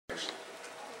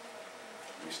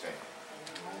we stand.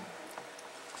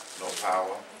 No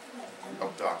power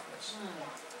of darkness,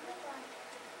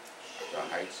 the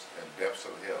heights and depths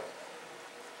of hell.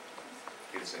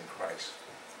 It is in Christ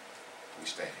we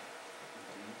stand.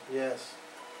 Yes.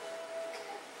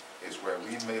 It's where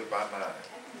we made up our mind.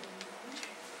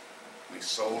 We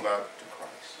sold out to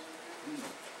Christ.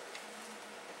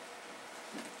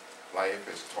 Life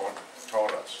has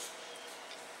taught us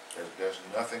that there's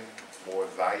nothing more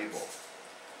valuable,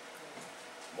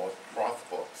 more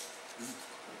profitable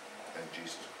than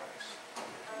Jesus Christ.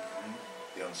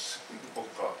 The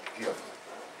unspeakable gift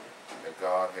that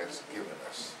God has given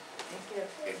us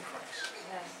in Christ.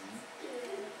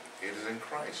 It is in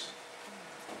Christ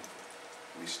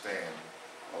we stand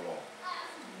alone.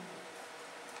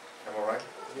 Am I right?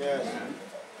 Yes.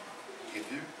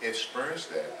 If you experience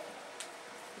that,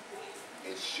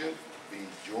 it should be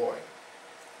joy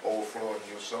overflowing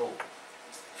your soul,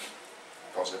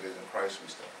 because it is in Christ we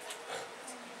stand.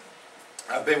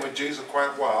 I've been with Jesus quite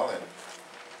a while, and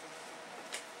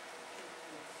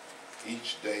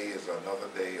each day is another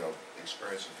day of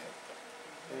experiencing Him.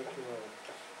 Thank you, Lord.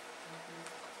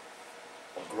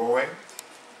 Of growing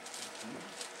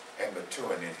and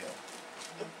maturing in Him.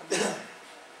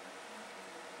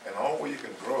 And the only way you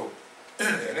can grow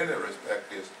in any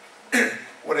respect is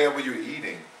whatever you're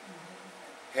eating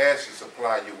has to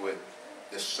supply you with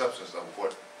the substance of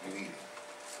what you're eating.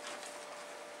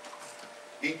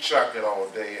 Eat chocolate all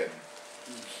day and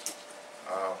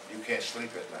you can't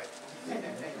sleep at night.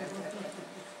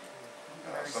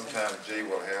 Sometimes Jay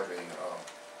will have a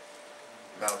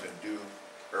Mountain Dew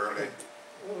early,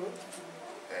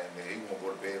 and he won't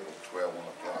go to bed till 12, 1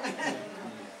 o'clock.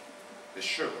 The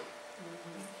sugar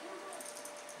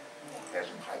has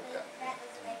him hyped up.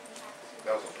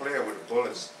 There was a player with the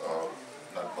Bullets,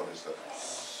 not Bullets, the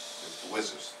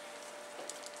Wizards.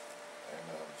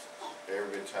 And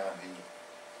every time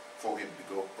before he'd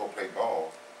go play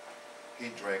ball, he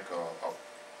drank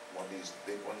one of these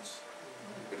big ones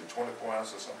with a 24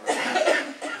 ounce or something like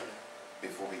that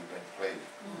before he went to play.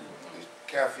 The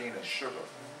caffeine and sugar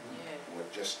were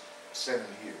just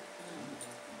sitting here.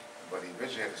 But he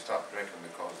eventually had to stop drinking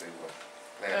because they were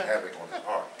playing havoc on his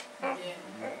heart.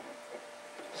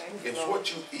 It's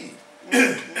what you eat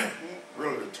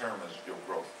really determines your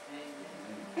growth.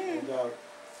 No doubt.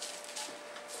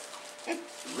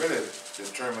 Really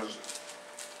determines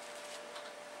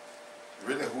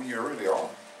who you really are.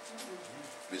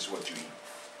 Is what you eat.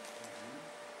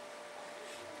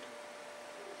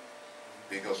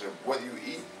 Because if what you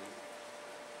eat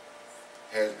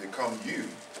has become you,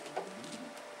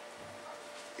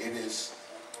 it is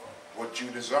what you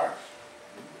desire.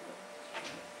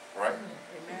 Right?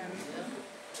 Amen.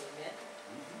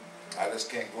 I just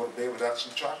can't go to bed without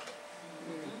some chocolate.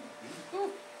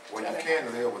 Well, you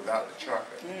can live without the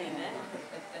chocolate.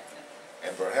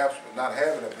 And perhaps not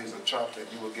having a piece of chocolate,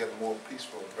 you will get a more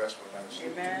peaceful and restful night's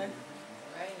sleep. Amen.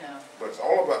 Right now. But it's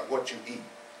all about what you eat.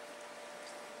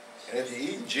 And if you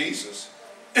eat Jesus,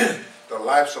 the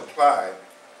life supply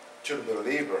to the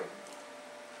believer,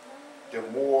 the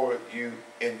more you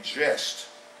ingest,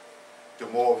 the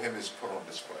more of Him is put on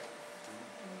display.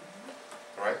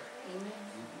 Right?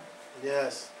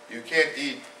 Yes. You can't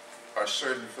eat a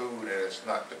certain food and it's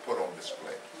not to put on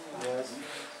display. Yes.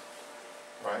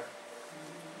 Right?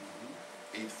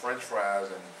 Eat French fries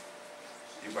and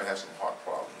you might have some heart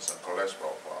problems, some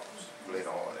cholesterol problems later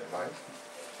on in life.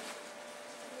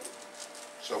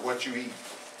 So what you eat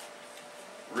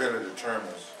really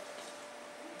determines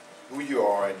who you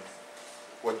are and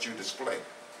what you display.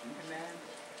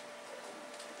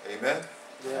 Amen. Amen?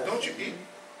 Yes. Don't you eat?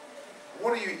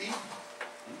 What are you eating?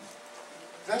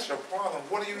 That's your problem.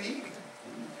 What are you eating?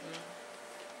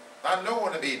 I know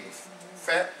what I'm eating.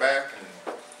 Fat back and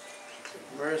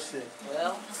Mercy.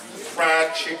 Well.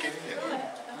 fried chicken and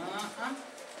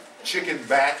chicken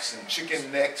backs and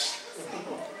chicken necks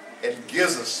and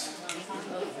gizzards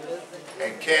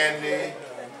and candy.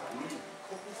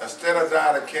 Instead of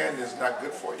diet of candy, it's not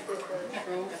good for you.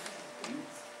 True.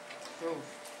 True.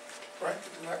 Right?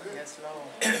 It's not good. Yes,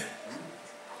 Lord.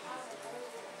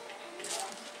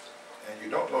 And you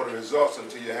don't know the results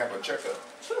until you have a checkup.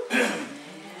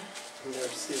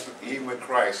 Mercy. Even with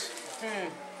Christ.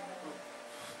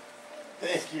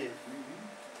 Thank you.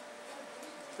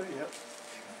 Yep.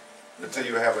 Until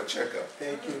you have a checkup.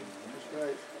 Thank you. That's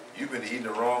right. You've been eating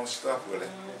the wrong stuff, Willie.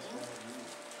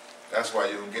 That's why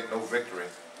you don't get no victory.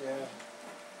 Yeah.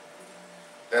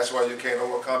 That's why you can't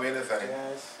overcome anything.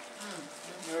 Yes.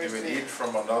 You've been eating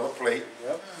from another plate,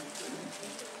 Yep.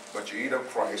 but you eat of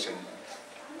Christ and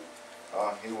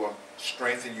He will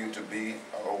strengthen you to be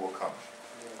an overcomer.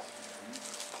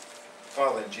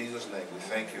 Father, in Jesus' name, we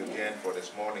thank you again for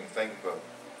this morning. Thank you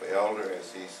for Elder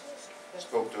as he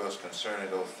spoke to us concerning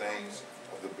those things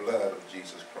of the blood of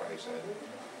Jesus Christ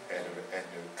and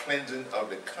the cleansing of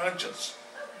the conscience,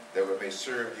 that we may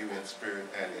serve you in spirit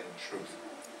and in truth.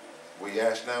 We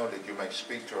ask now that you may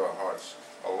speak to our hearts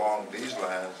along these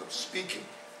lines of speaking.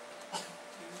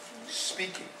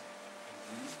 Speaking.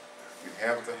 You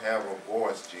have to have a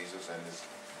voice, Jesus, and it's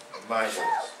my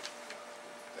voice.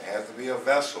 There has to be a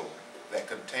vessel that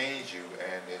contains you,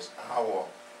 and it's our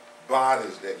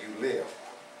bodies that you live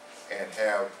and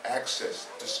have access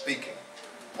to speaking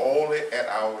only at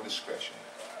our discretion.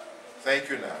 Thank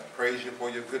you now. Praise you for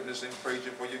your goodness and praise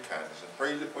you for your kindness and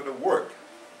praise you for the work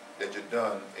that you've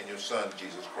done in your Son,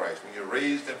 Jesus Christ, when you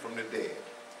raised him from the dead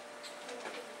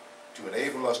to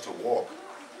enable us to walk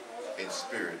in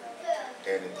spirit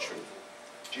and in truth.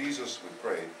 Jesus, we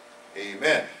pray.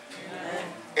 Amen. Amen.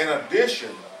 In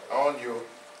addition,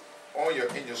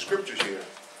 in your scriptures here,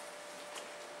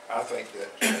 I think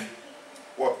that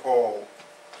what Paul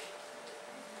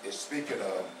is speaking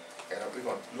of, and we're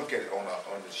going to look at it on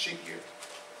the sheet here.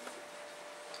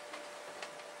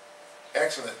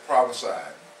 Excellent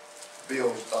prophesying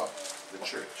builds up the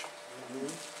church.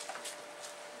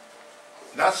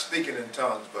 Not speaking in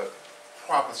tongues, but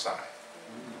prophesying.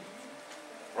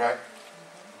 Right?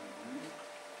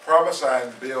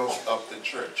 Prophesying builds up the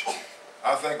church.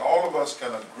 I think all of us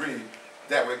can agree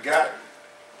that we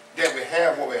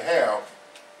have what we have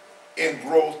in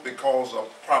growth because of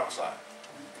prophesying.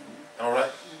 All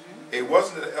right? It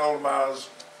wasn't that Elder Miles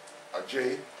or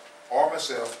Jay or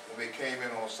myself, when we came in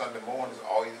on Sunday mornings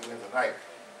or either Wednesday night,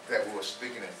 that we were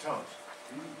speaking in tongues.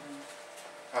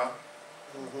 Huh?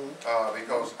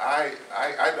 Because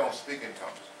I don't speak in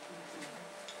tongues.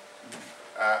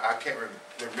 I can't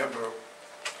remember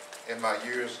in my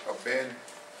years of being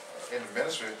in the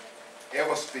ministry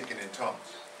ever speaking in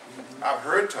tongues. I've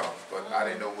heard tongues, but I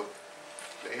didn't know what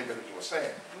the individual was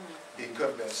saying. He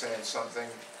could have been saying something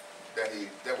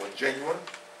that was genuine,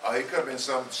 or he could have been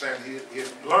something saying he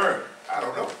had learned. I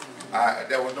don't know.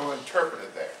 There was no interpreter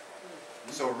there.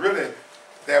 So really,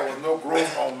 there was no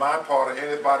growth on my part or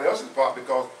anybody else's part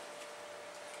because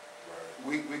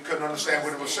we couldn't understand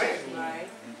what he was saying.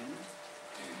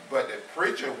 But the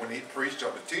preacher, when he preached,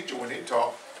 or the teacher, when he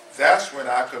taught, that's when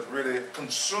I could really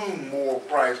consume more of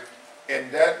Christ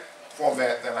in that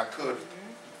format than I could.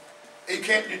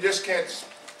 You just can't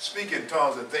speak in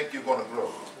tongues and think you're going to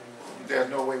grow. There's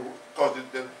no way, because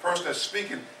the person that's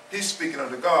speaking, he's speaking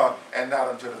unto God and not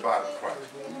unto the body of Christ.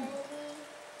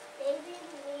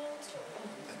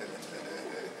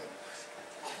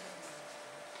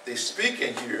 The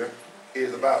speaking here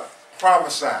is about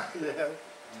prophesying.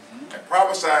 And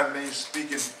prophesying means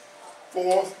speaking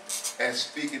forth and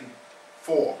speaking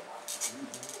for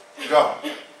God.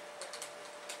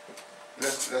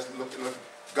 Let's look.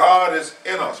 God is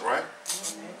in us, right?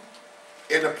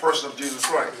 In the person of Jesus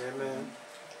Christ. Amen.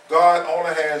 God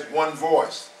only has one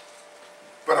voice,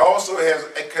 but also has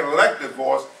a collective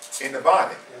voice in the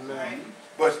body. Amen.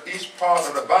 But each part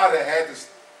of the body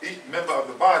each member of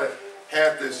the body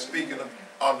had to speak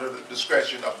under the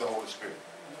discretion of the Holy Spirit.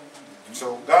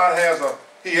 So God has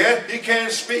he can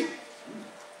speak,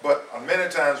 but many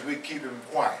times we keep him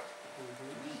quiet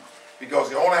because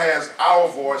he only has our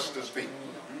voice to speak.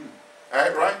 All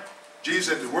right, right? Jesus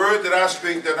said, the words that I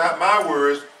speak, they're not my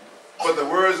words, but the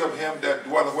words of him that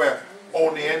dwelleth where?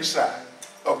 On the inside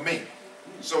of me.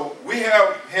 So we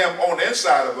have him on the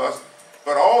inside of us,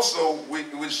 but also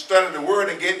we study the word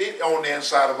and get it on the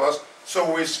inside of us. So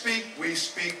when we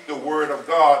speak the word of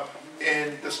God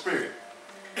in the spirit.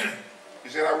 You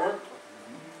see that work?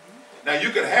 Now you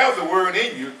can have the word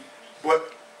in you,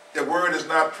 but the word is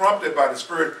not prompted by the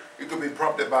spirit. It could be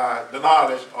prompted by the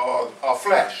knowledge or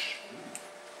flesh.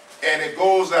 And it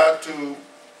goes out to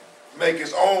make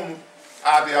its own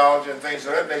ideology and things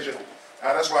of that nature.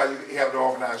 And that's why you have the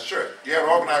organized church. You have an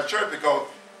organized church because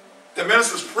the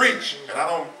ministers preach, and I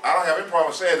don't have any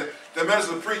problem saying that the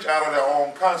ministers preach out of their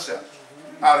own concept,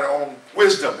 out of their own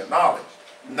wisdom and knowledge,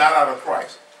 not out of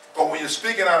Christ. But when you're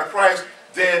speaking out of Christ,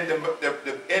 then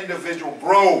the individual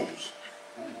grows.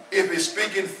 If he's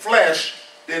speaking flesh,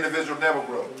 the individual never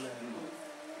grows.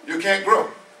 You can't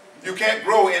grow. You can't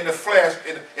grow in the flesh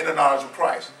in the knowledge of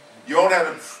Christ. You only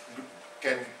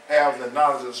can have the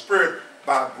knowledge of the Spirit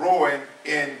by growing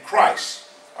in Christ.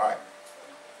 All right.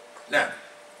 Now,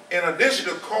 in addition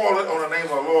to calling on the name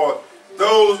of the Lord,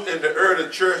 those in the early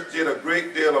church did a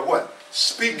great deal of what?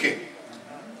 Speaking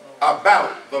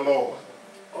about the Lord.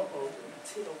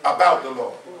 About the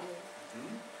Lord.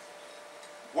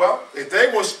 Well, if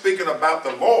they were speaking about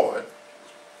the Lord,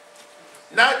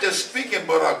 not just speaking,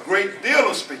 but a great deal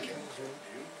of speaking.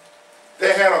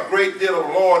 They had a great deal of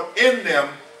Lord in them,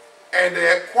 and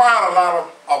they acquired a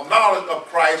lot of knowledge of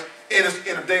Christ in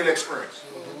a daily experience.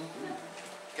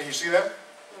 Can you see that?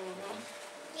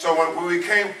 So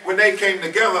when they came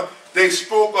together, they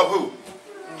spoke of who?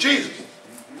 Jesus.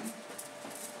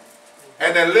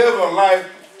 And they lived a life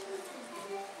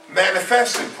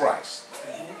manifesting Christ.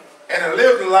 And they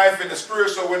lived a life in the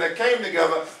Spirit, so when they came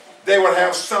together, they would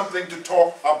have something to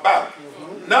talk about.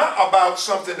 Not about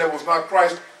something that was not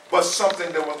Christ, but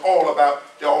something that was all about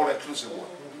the all-inclusive one.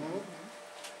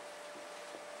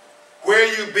 Where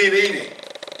you've been eating.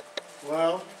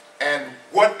 Well. And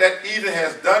what that eating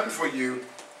has done for you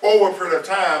over a period of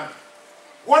time.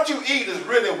 What you eat is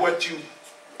really what you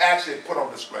actually put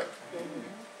on display.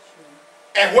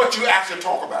 And what you actually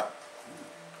talk about.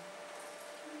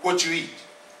 What you eat.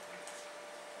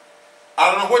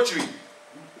 I don't know what you eat.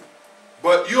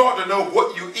 But you ought to know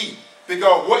what you eat.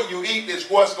 Because what you eat is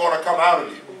what's going to come out of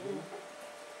you.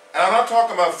 And I'm not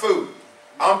talking about food.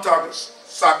 I'm talking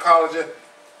psychology,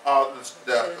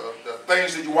 the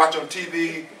things that you watch on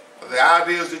TV, the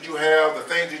ideas that you have, the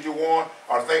things that you want,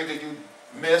 or the things that you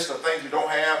miss, the things you don't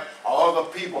have, or other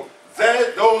people.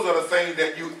 Those are the things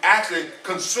that you actually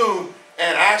consume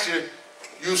and actually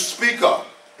you speak of.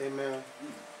 Amen.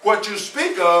 What you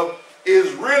speak of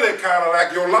is really kind of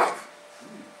like your life.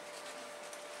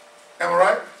 Am I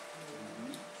right?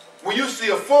 When you see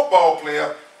a football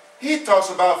player, he talks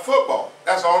about football.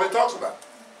 That's all he talks about.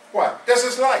 Why? That's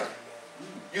his life.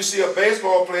 You see a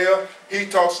baseball player, he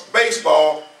talks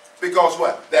baseball because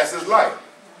what? That's his life.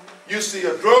 You see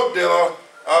a drug dealer,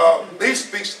 he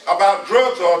speaks about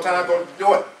drugs all the time.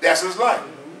 What? That's his life.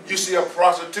 You see a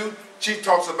prostitute, she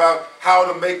talks about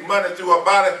how to make money through her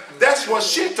body. That's what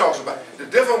she talks about. The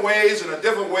different ways and the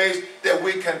different ways that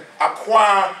we can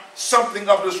acquire something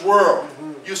of this world.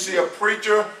 You see a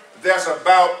preacher that's there's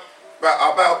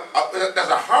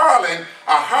a hireling.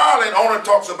 A hireling only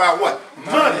talks about what?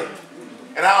 Money.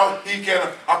 And how he can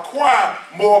acquire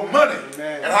more money.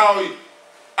 Amen. And how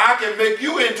I can make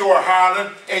you into a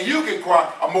hireling and you can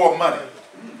acquire more money.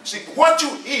 See, what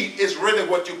you eat is really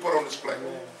what you put on display.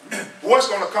 What's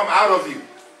going to come out of you.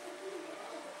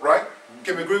 Right?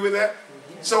 Can we agree with that?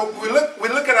 So we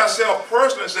look at ourselves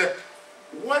personally and say,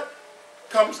 what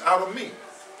comes out of me?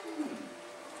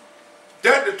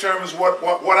 That determines what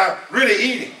I'm really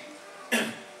eating.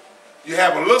 You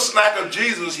have a little snack of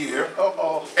Jesus here,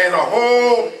 and a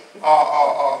whole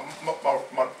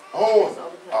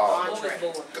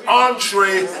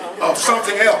entree of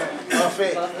something else.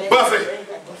 Buffet.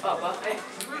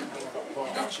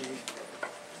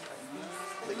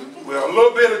 Well, a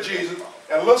little bit of Jesus,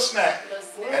 and a little snack,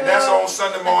 and that's on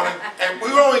Sunday morning. And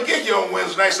we only get here on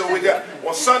Wednesday night, so we got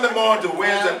on Sunday morning to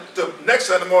Wednesday to next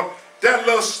Sunday morning. That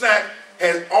little snack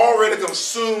has already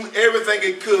consumed everything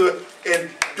it could and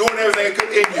doing everything it could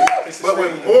in you. But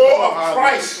with more of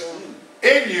Christ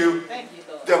in you,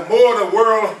 the more the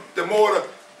world, the more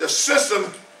the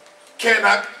system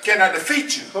cannot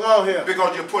defeat you. Come on here.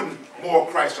 Because you're putting more of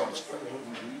Christ on display.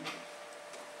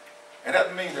 And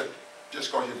that means that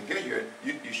just because you didn't get here,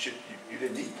 you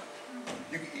didn't eat.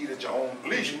 You can eat at your own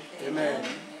leisure. Amen.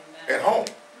 At home.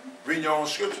 Reading your own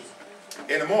scriptures.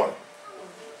 In the morning.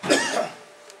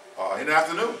 In the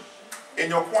afternoon. In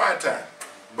your quiet time.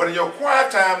 But in your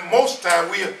quiet time, most time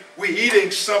we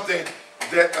eating something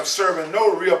that is serving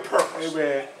no real purpose.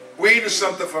 Amen. We're eating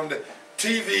something from the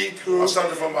TV or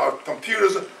something from our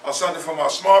computers or something from our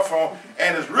smartphone,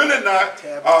 and it's really not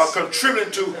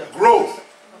contributing to growth.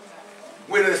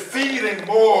 We're feeding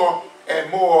more and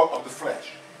more of the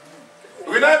flesh.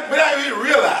 We're not even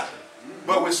realizing,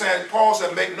 but we're saying, Paul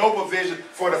said, make no provision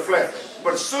for the flesh.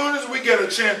 But as soon as we get a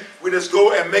chance, we just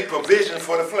go and make provision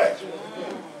for the flesh.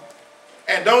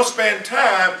 And don't spend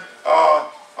time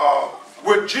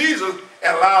with Jesus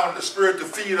and allowing the Spirit to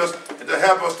feed us and to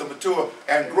help us to mature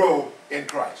and grow in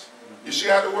Christ. You see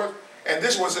how it works? And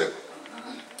this was it.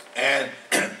 And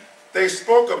they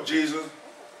spoke of Jesus.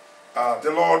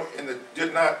 The Lord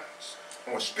did not,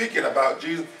 when speaking about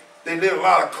Jesus, they did a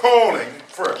lot of calling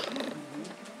first.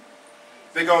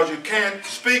 Because you can't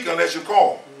speak unless you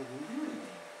call.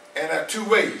 And there are two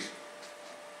ways.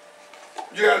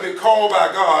 You got to be called by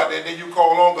God, and then you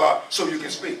call on God so you can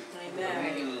speak.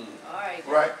 Amen. All right.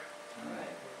 Right?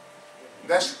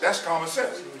 That's common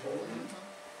sense.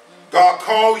 God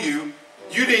called you.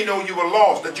 You didn't know you were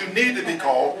lost, that you need to be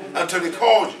called until He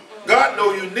called you. God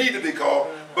knows you need to be called,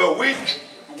 but we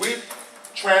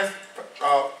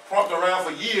pumped around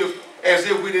for years as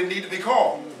if we didn't need to be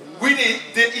called. We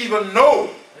didn't even know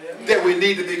that we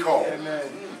need to be called.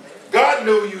 God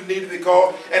knew you needed to be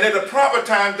called, and at the proper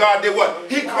time, God did what?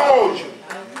 He called you.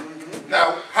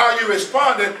 Now, how you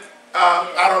responded,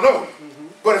 I don't know.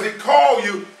 But if He called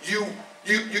you, you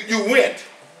went.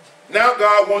 Now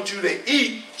God wants you to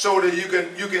eat so that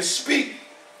you can speak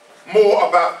more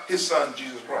about His Son,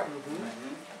 Jesus Christ.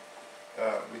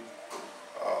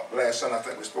 Last Sunday, I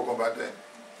think we spoke about that.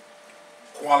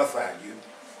 Qualifying you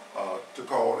to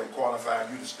call and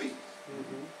qualifying you to speak.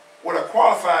 What a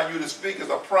qualifying you to speak is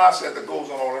a process that goes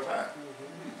on all the time.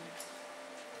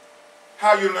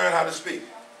 How you learn how to speak?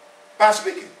 By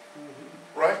speaking.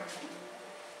 Right?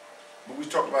 But we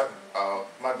talked about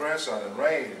my grandson and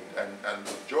Rain and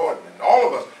Jordan and all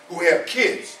of us who have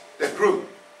kids that grew.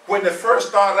 When they first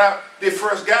started out, they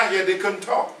first got here, they couldn't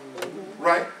talk.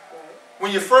 Right?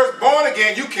 When you're first born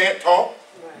again, you can't talk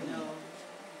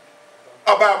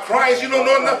about Christ. You don't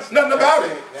know nothing about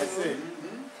it. That's it.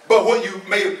 But what you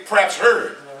may have perhaps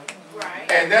heard,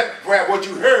 and that perhaps what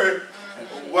you heard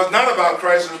was not about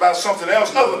Christ, it was about something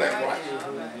else other than Christ.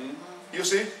 You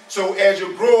see? So as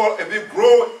you grow, if you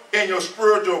grow in your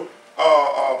spiritual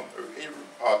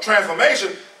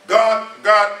transformation, God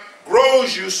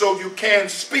grows you so you can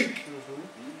speak.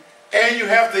 And you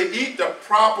have to eat the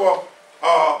proper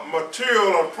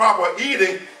material or proper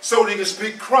eating so that you can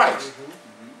speak Christ.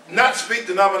 Not speak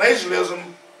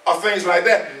denominationalism or things like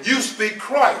that. You speak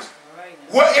Christ.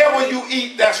 Whatever you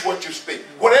eat, that's what you speak.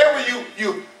 Whatever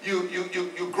you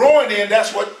growing in,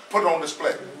 that's what put on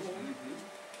display.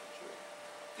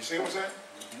 You see what I'm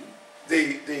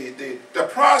saying? The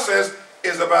process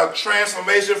is about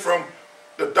transformation from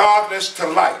the darkness to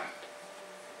light.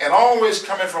 And always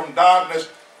coming from darkness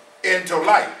into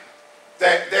light.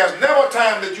 There's never a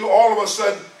time that you all of a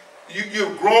sudden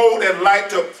you've grown in light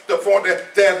to the point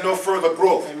that there's no further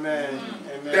growth. Amen.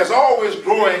 There's always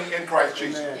growing in Christ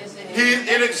Jesus. Amen. He's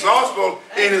inexhaustible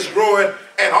in His growing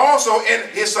and also in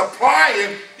His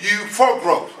supplying you for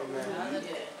growth.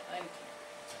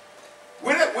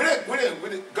 We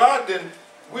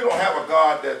don't have a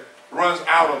God that runs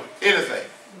out of anything.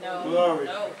 No. Glory.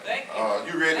 No. Thank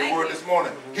you. You read the word this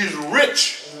morning. He's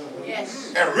rich.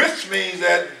 Yes. And rich means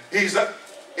that there's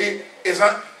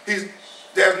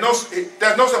no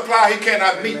supply He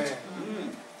cannot meet. Amen.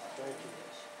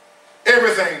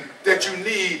 Everything that you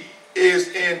need is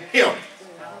in Him.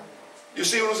 You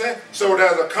see what I'm saying? So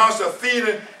there's a constant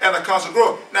feeding and a constant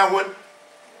growth. Now when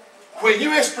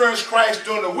you experience Christ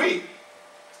during the week,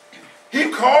 He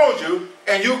called you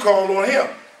and you called on Him.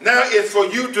 Now it's for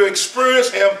you to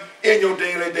experience Him in your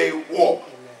day-to-day walk.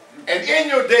 And in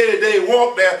your day-to-day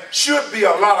walk there should be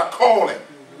a lot of calling.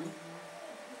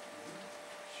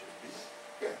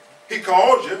 Yeah. He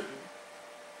called you.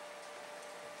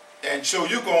 And so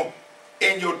you're going,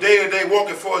 in your day-to-day walk,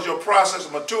 as far as your process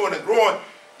of maturing and growing,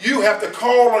 you have to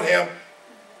call on Him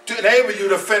to enable you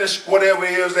to finish whatever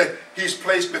it is that He's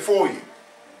placed before you.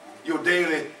 Your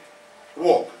daily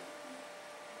walk.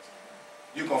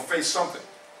 You're going to face something.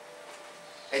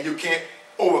 And you can't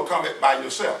overcome it by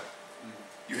yourself.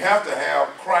 You have to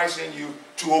have Christ in you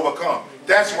to overcome.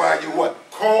 That's why you what?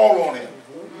 Call on Him.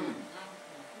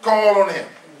 Call on Him.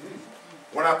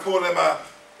 When I pull in my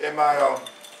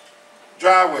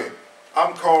driveway,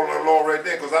 I'm calling the Lord right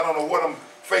there because I don't know what I'm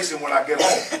facing when I get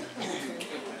home.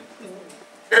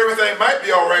 Everything might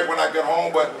be all right when I get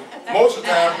home, but most of the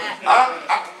time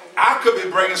I could be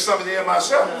bringing something in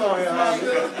myself. Oh, yeah,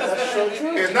 that's so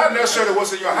true. It's not necessarily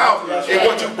what's in your house, it's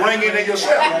what you bring in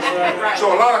yourself. Right.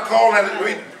 So a lot of calling has to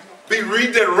be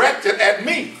redirected at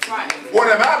me. What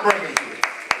am I bringing here?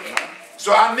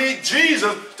 So I need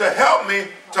Jesus to help me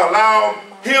to allow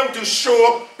Him to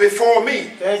show up before me.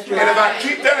 Thank you. And if I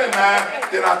keep that in mind,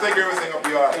 then I think everything will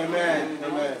be all right. Amen.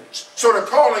 Amen. So the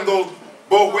calling goes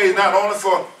both ways, not only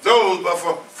for those, but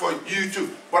for you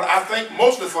too. But I think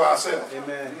mostly for ourselves.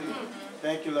 Amen.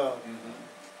 Thank you, Lord.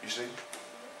 You see?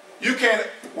 You can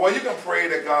pray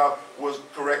that God will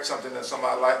correct something in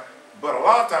somebody's life, but a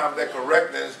lot of times that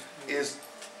correctness is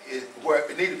where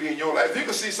it needs to be in your life. If you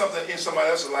can see something in somebody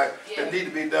else's life that needs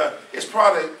to be done, it's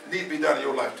probably need to be done in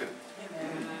your life too.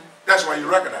 That's why you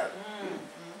recognize it.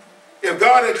 If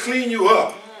God had cleaned you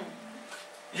up,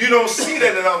 you don't see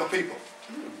that in other people.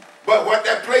 But what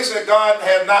that place that God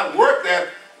has not worked at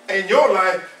in your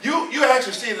life, you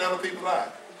actually see it in other people's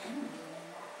lives.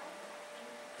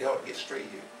 They ought to get straight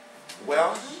here.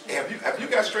 Well, have you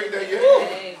got straight there yet?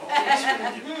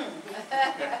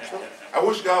 I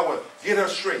wish God would get her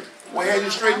straight. Well, had you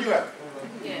straighten you out?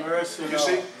 Mercy, You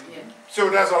see? Lord. So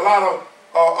there's a lot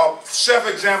of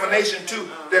self-examination too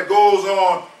that goes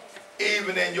on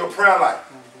even in your prayer life.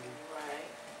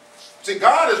 See,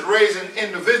 God is raising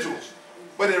individuals,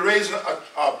 but He's raising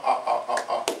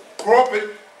corporate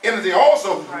entity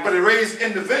also, but it raised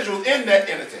individuals in that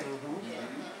entity.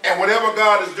 And whatever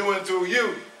God is doing through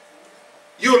you,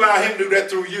 you allow him to do that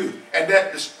through you. And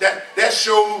that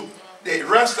shows the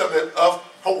rest of it, of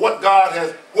what God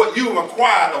has, what you've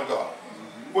acquired of God.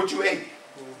 What you ate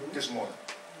this morning.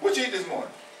 What you eat this morning?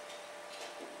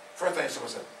 First thing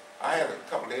someone said, I had a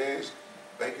couple of eggs,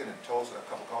 bacon and toast and a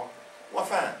cup of coffee. Well,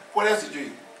 fine. What else did you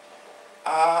eat?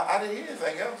 I didn't eat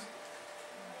anything else.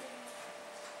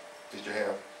 Did you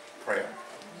have prayer?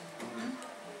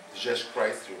 Just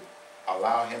Christ to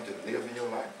allow him to live in your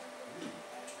life?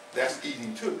 That's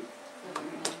eating too.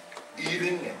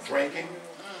 Eating and drinking,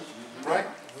 right?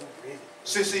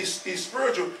 Since he's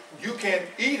spiritual, you can't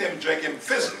eat him, drink him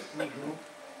physically.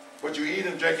 But you eat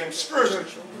and drink him spiritually.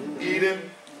 Eat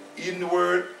him, eating the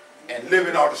word, and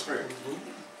living out the spirit.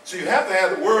 So you have to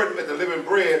have the word with the living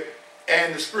bread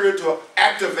and the spirit to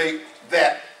activate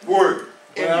that word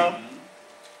in you.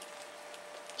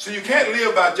 So you can't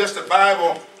live by just the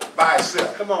Bible by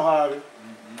itself. Come on, Harvey.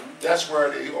 That's where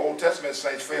the Old Testament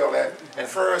saints failed at. And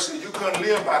first, you couldn't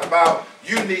live by the Bible.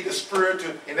 You need the Spirit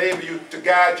to enable you, to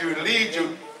guide you and lead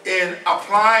you in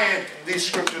applying these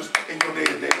scriptures in your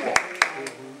day-to-day walk.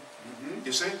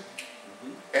 You see?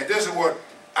 And this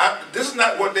is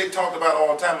not what they talked about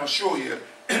all the time, I'm sure you,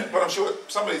 but I'm sure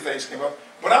some of these things came up.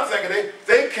 But I'm thinking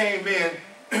they came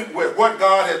in with what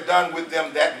God had done with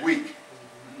them that week.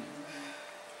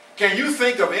 Can you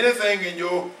think of anything in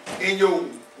your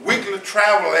weekly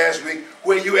travel last week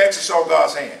where you actually saw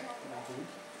God's hand?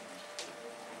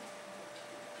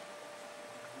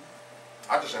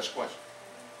 I just asked a question.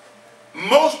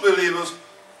 Most believers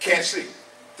can't see.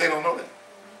 They don't know that.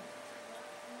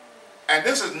 And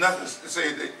this is nothing to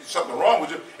say that something wrong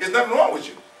with you. It's nothing wrong with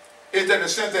you. It's in the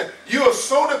sense that you are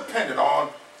so dependent on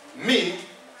me,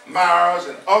 Myers,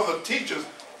 and other teachers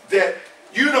that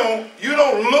you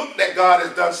don't look that God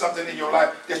has done something in your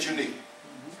life that you need.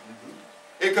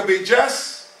 It could be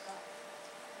just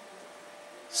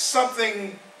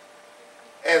something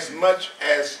as much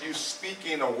as you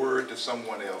speaking a word to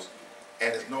someone else,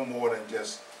 and it's no more than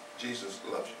just Jesus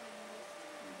loves you.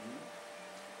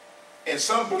 In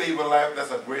some believer life,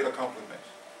 that's a great accomplishment.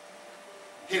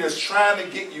 He is trying to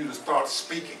get you to start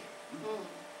speaking.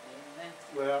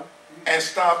 Well, and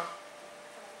stop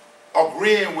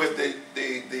agreeing with the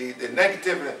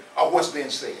negativity of what's being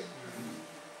said.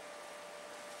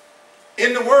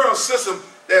 In the world system,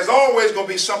 there's always going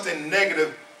to be something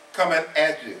negative coming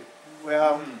at you.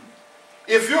 well,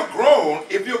 If you're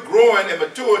growing and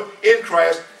maturing in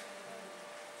Christ,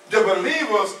 the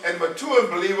believers and maturing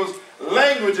believers'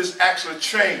 languages actually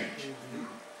change.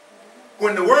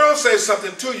 When the world says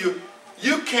something to you,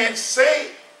 you can't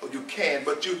say, or you can,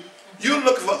 but you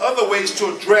look for other ways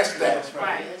to address that.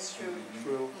 Right, that's true.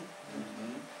 true.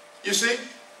 You see?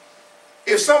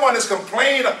 If someone is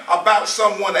complaining about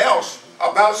someone else,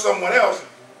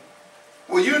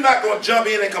 well, you're not going to jump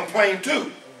in and complain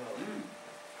too.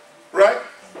 Right?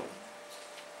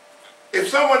 If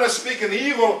someone is speaking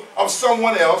evil of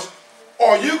someone else,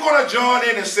 are you going to join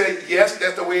in and say, yes,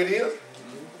 that's the way it is?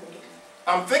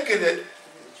 I'm thinking that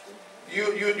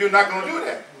you're not going to do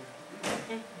that.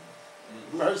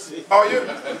 Mercy. Are you? We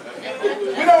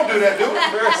don't do that, do we?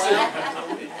 Mercy.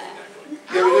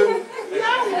 Yeah, we do.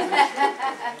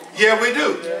 Yeah, we do.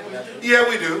 Yeah,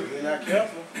 we do. You're not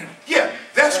careful. Yeah,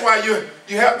 that's why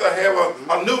you have to have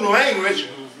a new language.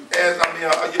 As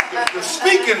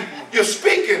you're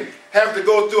speaking have to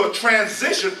go through a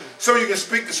transition so you can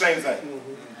speak the same thing,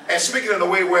 and speak it in a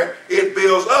way where it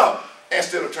builds up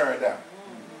instead of tearing down.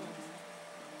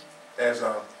 As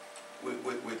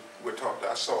we talked,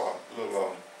 I saw a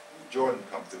little Jordan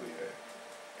come through here,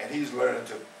 and he's learning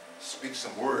to speak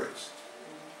some words,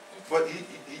 but he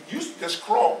used to just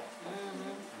crawl.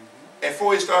 And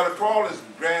before he started crawling, his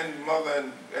grandmother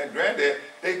and granddad,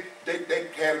 they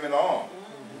had him in the arm.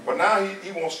 But now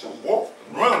he wants to walk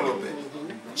and run a little bit.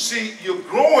 See, you're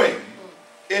growing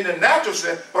in the natural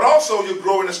sense, but also you're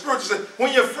growing in the spiritual sense.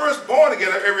 When you're first born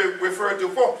again, I referred to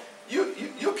before,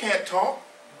 you can't talk.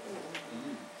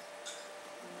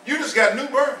 You just got new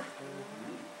birth.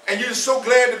 And you're just so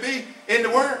glad to be in the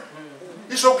Word.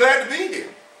 You're so glad to be here.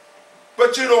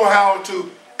 But you know how to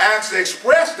actually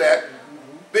express that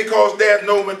because there's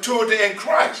no maturity in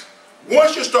Christ.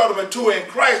 Once you start to mature in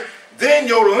Christ, then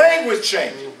your language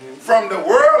changes. From the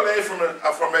worldly, from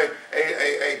a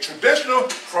traditional,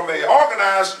 from an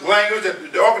organized language,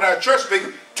 the organized church speaks,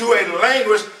 to a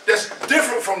language that's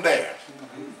different from theirs.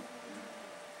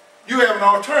 You have an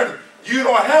alternative. You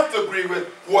don't have to agree with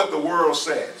what the world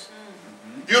says.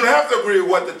 You don't have to agree with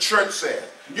what the church says.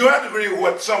 You don't have to agree with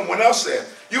what someone else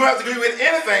says. You don't have to agree with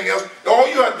anything else. All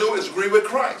you have to do is agree with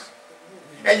Christ.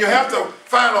 And you have to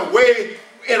find a way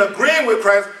in agreeing with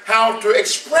Christ how to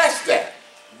express that,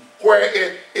 where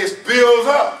it builds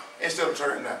up instead of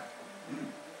turning down.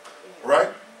 Right?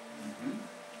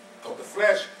 Because the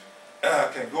flesh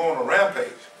can go on a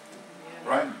rampage.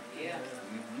 Right? Yeah.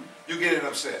 You get it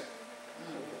upset.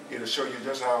 It'll show you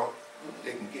just how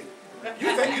they can get it.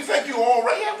 You think you all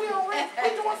right? Yeah, we all right.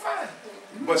 We're doing fine.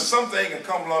 But something can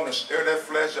come along and stir that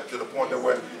flesh up to the point that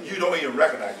where you don't even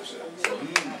recognize yourself.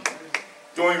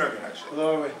 Don't even recognize yourself.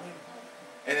 Glory.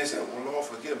 And they say, well, Lord,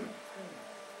 forgive me.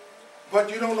 But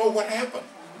you don't know what happened.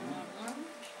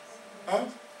 Huh?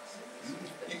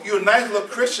 You're a nice little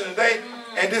Christian today,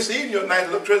 and this evening you're a nice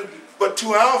little Christian, but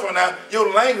 2 hours from now,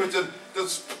 your language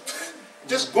is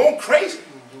just going crazy.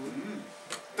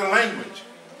 The language.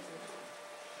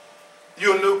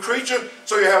 You're a new creature,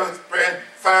 so you have to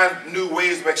find new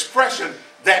ways of expression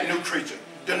that new creature.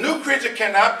 The new creature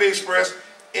cannot be expressed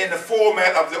in the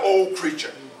format of the old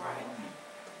creature.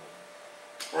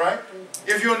 Right?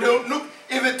 If you're new,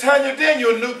 if it tells you then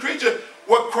you're a new creature,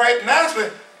 what quite naturally,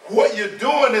 what you're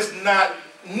doing is not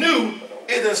new.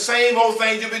 It's the same old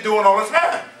thing you've been doing all the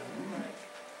time.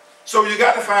 So you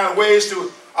got to find ways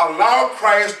to allow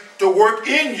Christ to work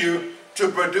in you to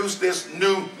produce this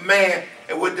new man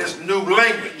and with this new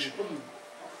language.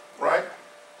 Right?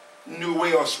 New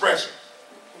way of expression.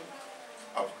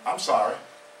 I'm sorry.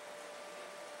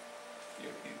 You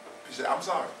said, I'm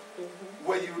sorry.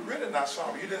 Well, you're really not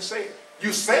sorry. You didn't say it.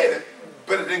 You said it,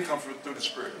 but it didn't come through the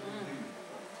Spirit.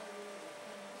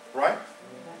 Right?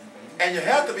 And you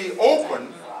have to be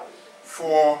open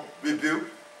for rebuke,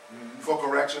 for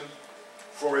correction,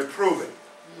 for reproving.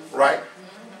 Right?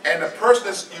 And the person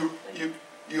that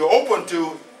you're open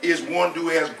to is one who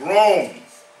has grown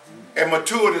and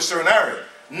matured in a certain area.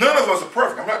 None of us are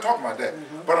perfect. I'm not talking about that.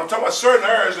 But I'm talking about certain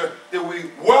areas that we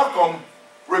welcome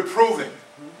reproving.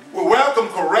 We welcome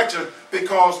correction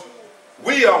because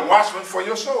we are watchmen for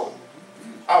your soul.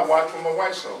 I watch for my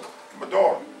wife's soul, my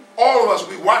daughter. All of us,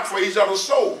 we watch for each other's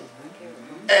soul.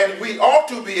 And we ought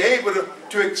to be able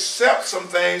to accept some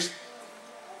things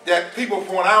that people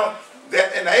point out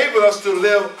that enable us to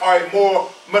live a more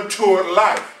mature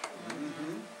life.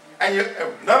 And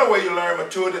another way you learn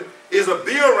maturity is to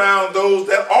be around those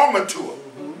that are mature.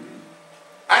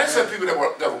 I didn't say people that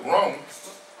were grown.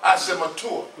 I said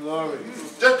mature. Glory.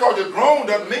 Just because you're grown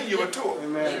doesn't mean you're mature.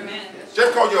 Amen.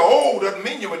 Just because you're old doesn't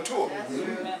mean you're mature.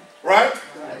 Right?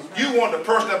 You want the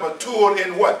person that matured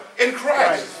in what? In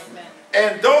Christ.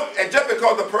 And just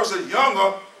because the person is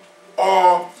younger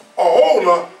or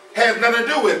older has nothing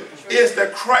to do with it. It's the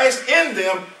Christ in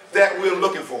them that we're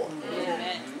looking for.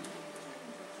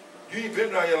 You ain't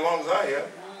been around here as long as I have.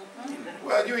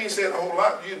 Well, you ain't said a whole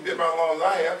lot. You ain't been around as long as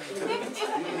I have.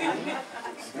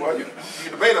 Well, you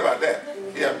debate about that.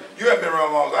 Yeah, you haven't been around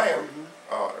as long as I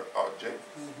have, Jay.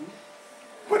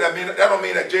 But that don't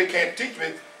mean that Jay can't teach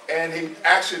me. And he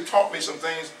actually taught me some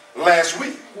things last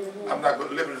week. I'm not going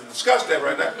to limit to discuss that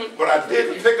right now. But I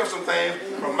did pick up some things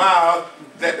from Miles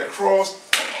that the cross.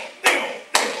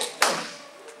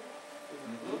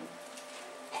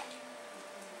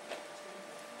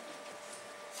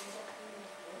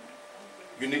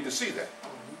 You need to see that.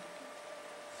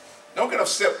 Don't get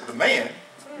upset with the man.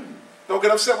 Don't get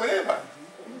upset with anybody.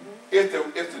 If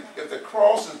the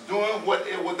cross is doing what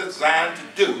it was designed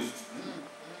to do,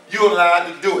 you're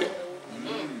allowed to do it.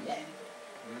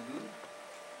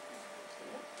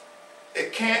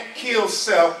 It can't kill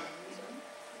self,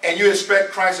 and you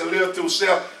expect Christ to live through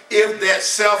self if that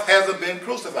self hasn't been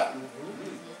crucified.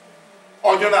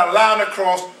 Or you're not allowing the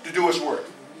cross to do its work.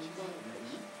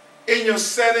 In your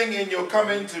setting, in your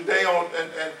coming today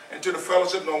and to the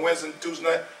fellowship on Wednesday and Tuesday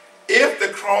night, if the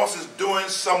cross is doing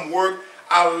some work,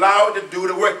 allow it to do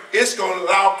the work. It's going to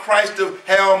allow Christ to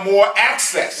have more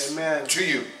access to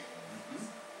you.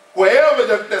 Wherever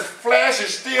the flesh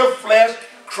is still flesh,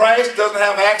 Christ doesn't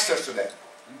have access to that.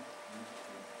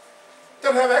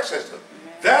 Doesn't have access to it.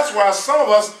 That's why some of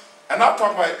us, and I'm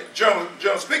talking about general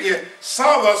speaking here,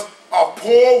 some of us are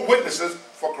poor witnesses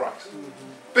for Christ.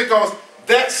 Because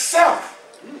that self,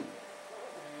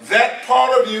 that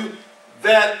part of you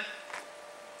that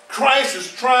Christ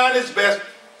is trying his best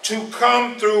to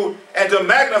come through and to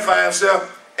magnify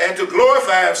himself and to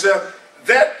glorify himself,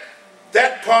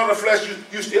 that part of the flesh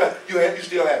you still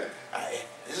have it.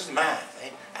 This is mine.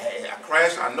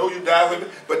 Christ, I know you died with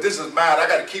me, but this is mine. I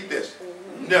got to keep this.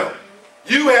 No.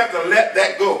 You have to let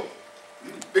that go.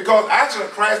 Because actually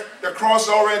Christ, the cross is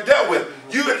already dealt with.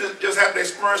 You just have to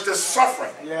experience the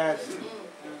suffering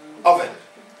of it.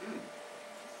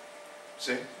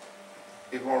 See? If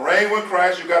you're going to reign with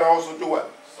Christ, you got to also do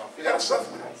what? You got to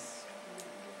suffer with him.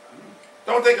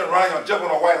 Don't think of running or jump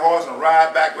on a white horse and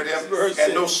ride back with him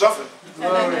and no suffering.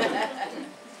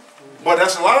 But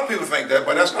that's a lot of people think that,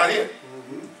 but that's not it.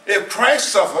 If Christ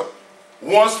suffered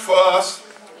once for us,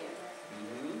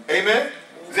 amen,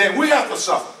 then we have to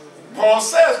suffer. Paul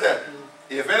says that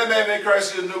if any man make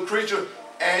Christ a new creature,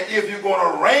 and if you're going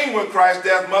to reign with Christ,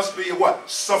 there must be what?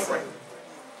 Suffering.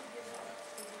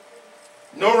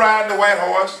 No riding the white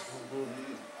horse.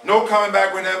 No coming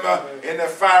back with them in the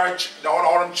fiery,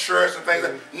 all them church and things.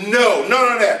 No,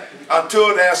 none of that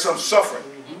until there's some suffering.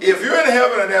 If you're in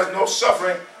heaven and there's no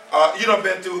suffering, you done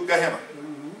been through Gehenna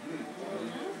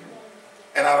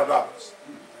and out of darkness.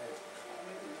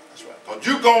 That's right. But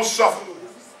you're going to suffer.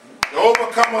 The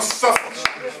overcomer suffers.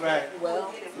 That's right.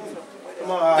 Well,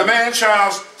 Come on. The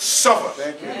man-child suffers.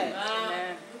 Thank you.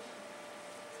 amen.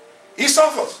 He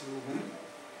suffers.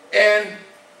 And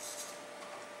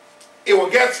it will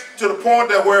get to the point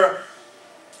that where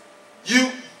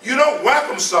you don't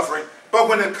welcome suffering, but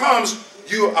when it comes,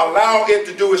 you allow it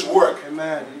to do its work.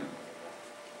 Amen.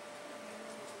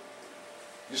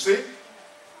 You see?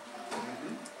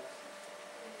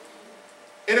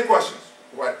 Any questions?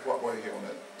 What are you here on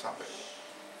that topic?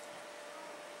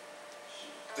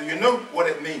 Do you know what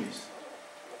it means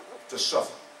to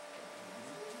suffer?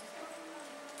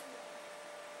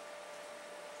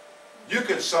 You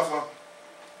can suffer.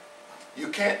 You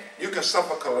can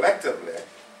suffer collectively,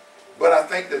 but I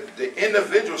think that the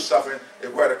individual suffering is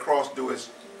where the cross do its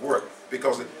work,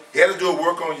 because it has to do a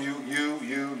work on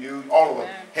you, all of us.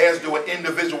 Has to do an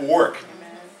individual work.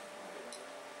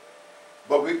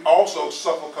 But we also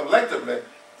suffer collectively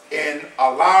in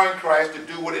allowing Christ to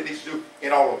do what it needs to do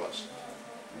in all of us.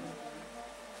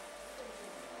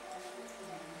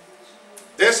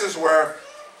 This is where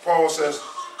Paul says,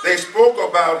 they spoke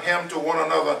about him to one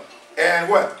another and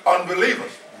what?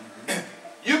 Unbelievers.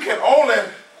 You can only,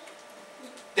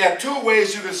 there are two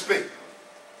ways you can speak.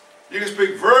 You can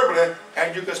speak verbally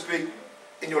and you can speak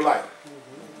in your life.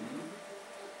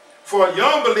 For a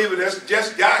young believer that's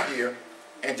just got here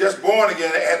and just born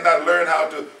again and had not learned how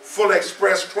to fully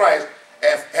express Christ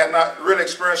and had not really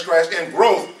experienced Christ in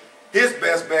growth, his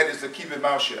best bet is to keep his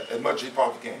mouth shut as much as he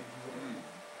possibly can.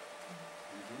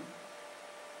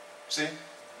 See?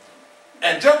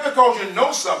 And just because you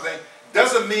know something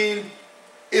doesn't mean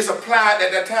it's applied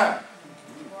at that time.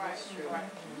 Right.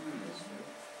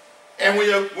 And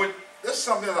this is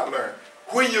something that I learned.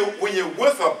 When you're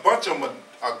with a bunch of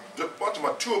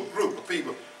mature group of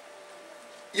people,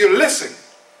 you listen.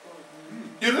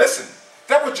 You listen.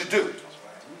 That's what you do.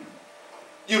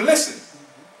 You listen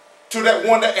to that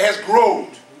one that has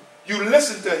grown. You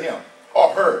listen to him or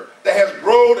her that has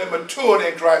grown and matured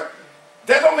in Christ.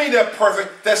 That don't mean they're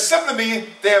perfect. That simply means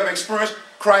they have experienced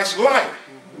Christ's life.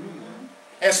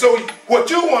 And so what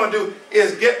you want to do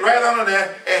is get right under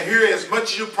there and hear as much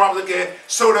as you probably can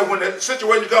so that when the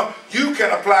situation comes, you can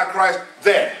apply Christ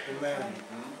there. Amen.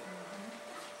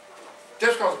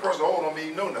 Just because a person old don't mean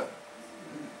you know nothing.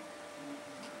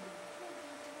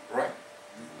 Right?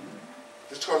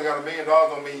 Just because he got $1 million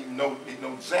don't mean he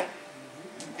knows that.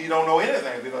 He don't know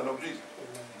anything if he don't know Jesus.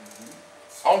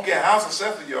 I don't care how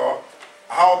successful you are,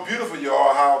 how beautiful you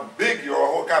are, how big you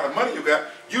are, what kind of money you got,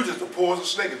 you just the poorest of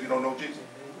snake if you don't know Jesus.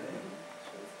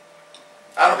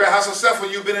 I don't care how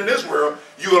successful you've been in this world,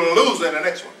 you will lose in the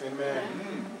next one. Amen.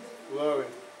 Glory.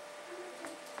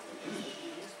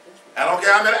 I don't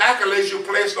care how many accolades you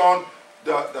placed on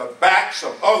the backs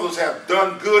of others have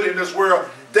done good in this world,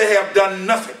 they have done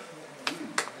nothing.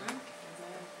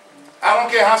 I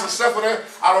don't care how successful they are.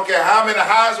 I don't care how many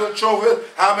Heisman trophies,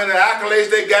 how many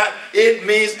accolades they got. It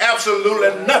means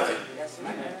absolutely nothing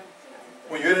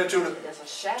when you get into the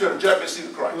judgment seat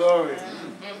of Christ. Glory.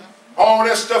 All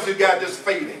that stuff you got just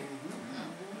fading.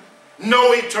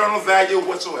 No eternal value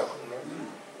whatsoever.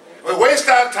 We waste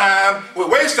our time,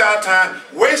 waste our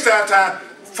time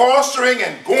fostering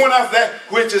and going after that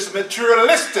which is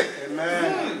materialistic.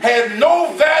 Amen. Had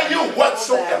no value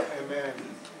whatsoever. Amen.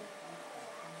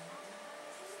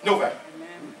 No value.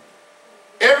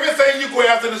 Everything you go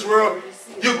after in this world,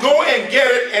 you go and get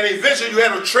it, and eventually you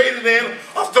have to trade it in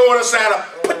or throw it aside or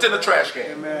put it in the trash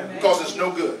can. Amen. Because it's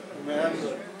no good. Amen.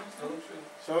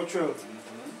 So true.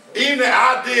 Even the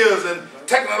ideas and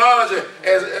technology,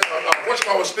 as what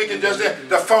you was speaking just then,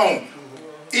 the phone.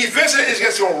 Eventually it's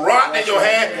just going to rot in your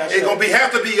hand. It's going to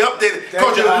have to be updated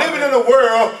because you're living in a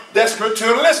world that's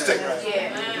materialistic.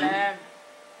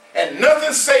 And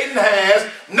nothing Satan has,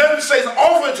 nothing Satan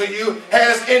offers to you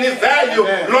has any value,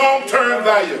 long-term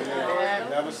value.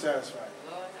 Never satisfied.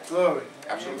 Glory.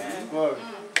 Absolutely. Glory.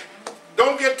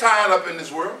 Don't get tied up in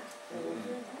this world.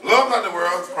 Love not the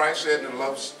world, Christ said, and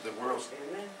loves the world.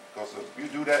 Because if you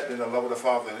do that, then the love of the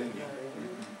Father is in you.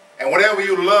 And whatever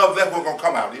you love, that's what's going to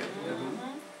come out here.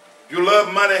 If you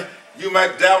love money, you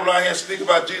might dabble out here and speak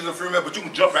about Jesus and free man, but you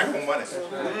can jump back on money.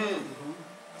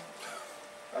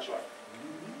 That's right.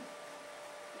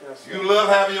 If you love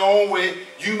having your own way,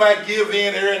 you might give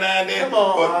in every now and then,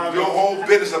 but your whole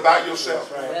business about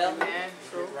yourself.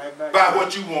 About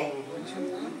what you want,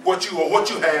 what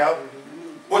you have,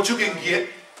 what you can get.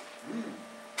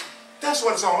 That's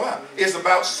what it's all about. It's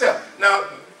about self. Now,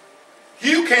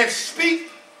 you can't speak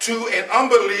to an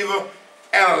unbeliever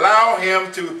and allow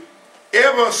him to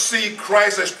ever see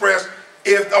Christ expressed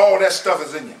if all that stuff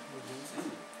is in you.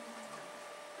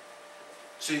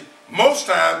 See, most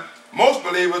times, most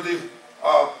believers,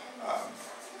 because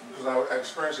I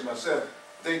experienced it myself,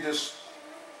 they just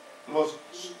look,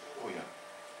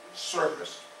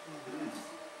 surface.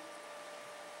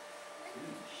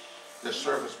 The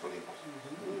surface believers.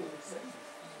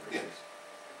 Yes.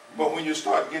 But when you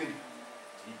start getting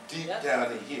deep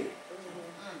down in here,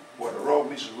 where the road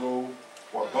meets the road,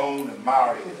 where bone and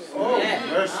marrow is,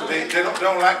 they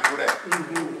don't like to do that.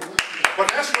 But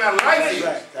that's where life is.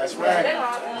 That's right.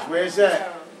 That's where it's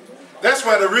at. That's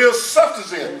where the real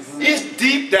substance is. It's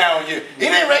deep down here. It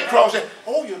ain't right across there.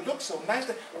 Oh, you look so nice.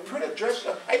 A pretty dress.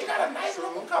 Hey, you got a nice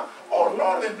looking car. Oh,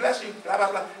 Lord, then bless you. Blah, blah,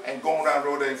 blah. And going down the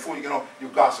road there before you get on, you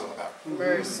gossip about it.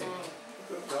 Mercy.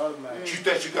 You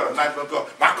think you got a nice looking car.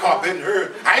 My car been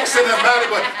hurt. I ain't saying nothing about it,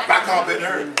 but my car been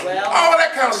hurt. Well, all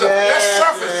that kind of stuff. That's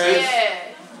surface.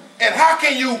 And how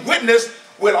can you witness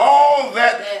with all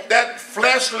that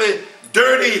fleshly,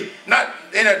 dirty, not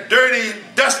in a dirty,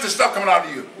 dusty stuff coming out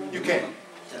of you? You can't.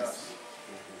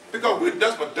 Because we're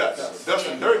dust but dust. Dust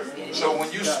and dirt. So when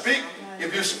you speak,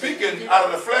 if you're speaking out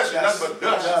of the flesh, it's nothing but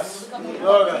dust.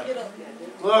 Glory.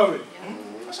 Glory.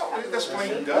 That's all it is. That's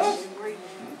plain dust.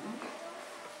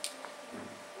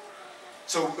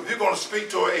 So if you're going to speak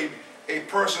to a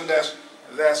person that's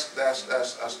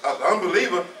an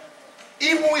unbeliever,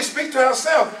 even when we speak to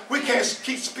ourselves, we can't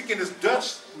keep speaking this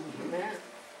dust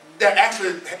that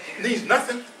actually means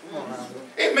nothing.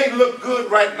 It may look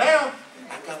good right now.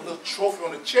 I got a little trophy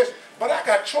on the chest, but I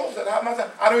got trophies that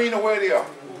I don't even know where they are.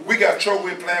 We got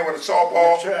trophy playing with a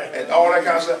softball and all that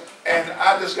kind of stuff. And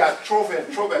I just got trophy and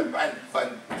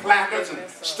placards and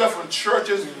stuff from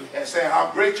churches and saying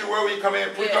how great you were when you come in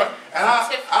and preach. And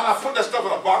I put that stuff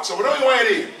in a box, so we don't even know where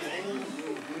it is.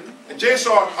 And Jay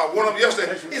saw one of them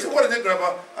yesterday. He said, "What is it,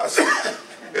 Grandpa?" I said,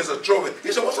 "It's a trophy."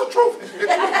 He said, "What's a trophy?"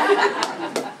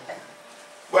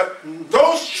 But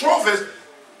those trophies,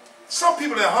 some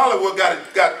people in Hollywood got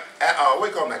what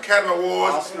you call them, Academy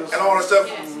Awards and all that stuff,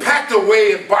 packed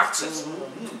away in boxes.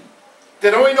 They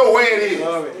don't even know where it is,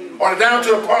 or down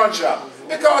to the pawn shop,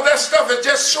 because that stuff is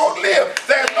just short-lived.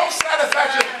 There's no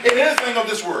satisfaction in anything of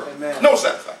this world. No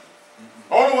satisfaction.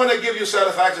 The only one that gives you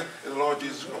satisfaction is the Lord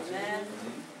Jesus Christ.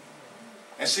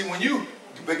 And see, when you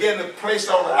begin to place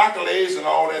all the accolades and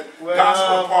all that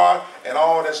gospel part and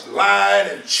all this lying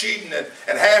and cheating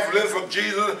and half living for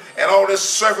Jesus and all this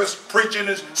surface preaching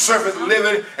and surface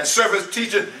living and surface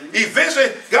teaching,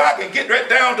 eventually God can get right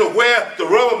down to where the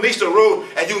rubber meets the road,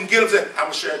 and you can get him and say, "I'm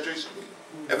going to share Jesus with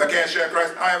you. If I can't share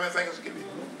Christ, I have anything else to give you."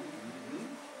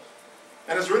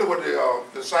 And that's really what the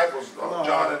disciples,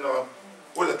 John and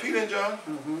was it Peter and John,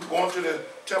 going to the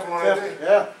temple on that day?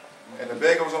 Yeah. And the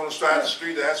beggar was on the side of the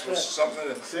street to ask for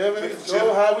something.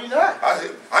 So how we not? I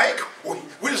said,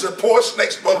 we just a poor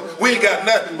snakes, but we ain't got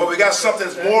nothing, but we got something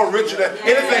that's more richer than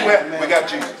anything we got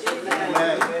Jesus.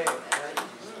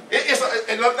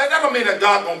 That don't mean that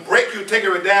God's going to break you, take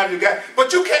every dime you got,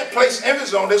 but you can't place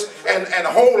emphasis on this and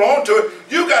hold on to it.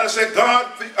 You got to say, God,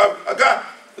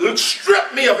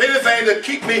 strip me of anything that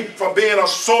keep me from being a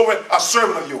servant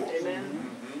of yours.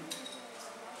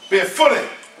 Being fully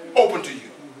open to you.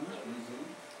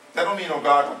 That don't mean no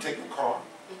God gonna take your car.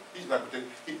 He's not gonna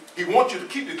take. He wants you to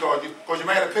keep your car because you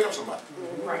might have to pick up somebody.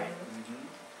 Right.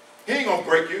 He ain't gonna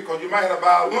break you because you might have to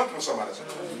buy a lunch from somebody.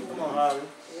 Come on, Harvey.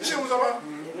 You see what I'm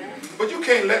talking about? But you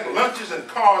can't let lunches and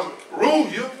cars rule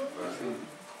you.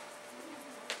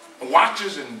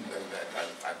 Watches and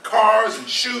cars and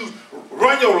shoes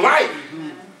run your life.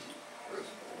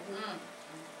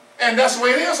 And that's the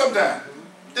way it is sometimes.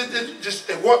 Just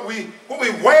what we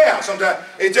wear sometimes,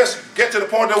 it just get to the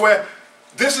point where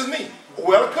this is me.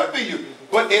 Well, it could be you,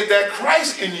 but is there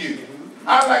Christ in you?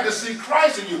 I'd like to see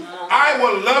Christ in you. I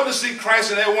would love to see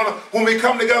Christ in everyone. When we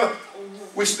come together,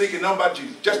 we're speaking nothing about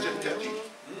Jesus, just Jesus.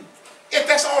 If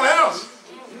that's all else,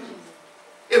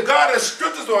 if God has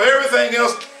stripped us of everything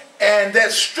else, and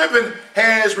that stripping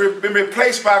has been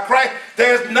replaced by Christ,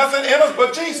 there's nothing in us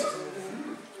but Jesus,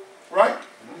 right?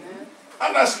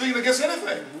 I'm not speaking against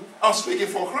anything. I'm speaking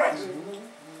for Christ.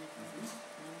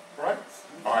 Right?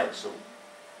 All right, so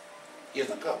here's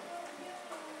the cup.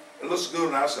 It looks good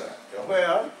on the outside. You know?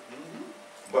 Well,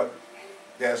 But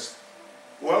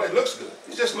well, it looks good.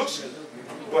 It just looks good.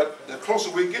 But the closer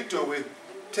we get to it, we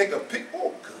take a peek.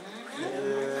 Oh,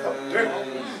 good.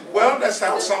 Well, that's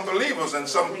how some believers and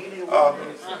some,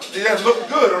 they just look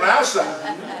good on the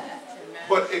outside.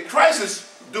 But if Christ is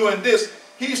doing this,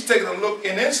 he's taking a look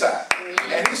inside.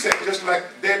 And he said, just like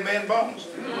dead man bones.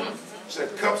 He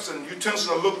said, cups and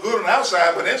utensils look good on the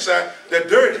outside, but inside, they're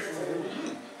dirty.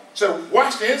 So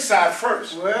wash the inside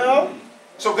first. well,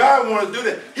 So God wanted to do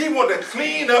that. He wanted to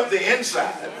clean up the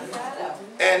inside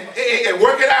and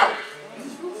work it out.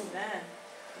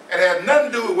 It had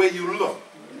nothing to do with where you look.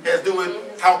 It has to do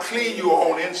with how clean you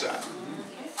are on the inside.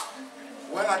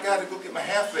 Well, I got to go get my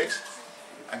hair fixed.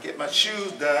 I get my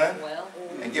shoes done,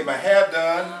 and get my hair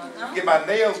done, get my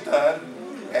nails done,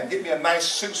 and get me a nice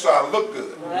suit so I look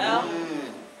good.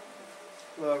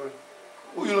 glory.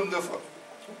 Who you looking good for?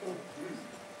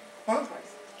 Huh?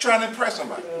 Trying to impress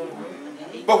somebody.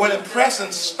 But when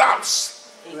impressing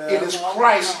stops, it is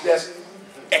Christ that's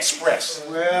expressed.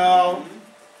 Well,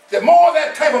 The more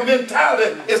that type of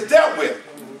mentality is dealt with,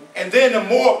 and then the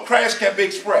more Christ can be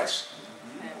expressed.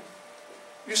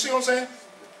 You see what I'm saying?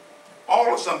 All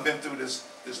of us have been through this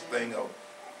thing of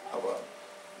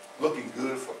looking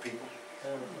good for people.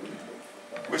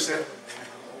 We said,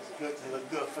 good to look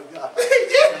good for God.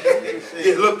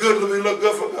 yeah, look good, we look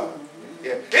good for God.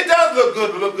 Yeah, it does look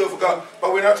good to look good for God,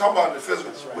 but we're not talking about the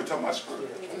physical. We're talking about spiritual.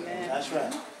 That's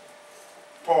right.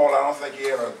 Paul, I don't think he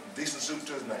had a decent suit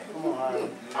to his name. Come on, Harvey.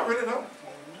 I really don't.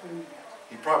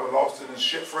 He probably lost it in his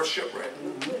first shipwreck.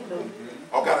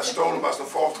 Or got it stolen by some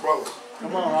false brothers.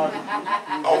 Come on,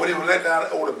 Harvey. Or when he was let down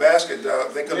over the basket,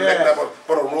 they couldn't let down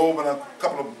but a robe and a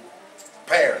couple of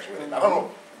pairs with it. I don't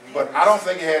know. But I don't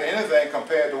think he had anything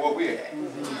compared to what we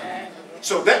had.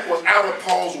 So that was out of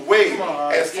Paul's way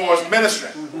as far as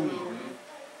ministering.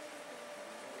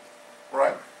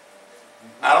 Right?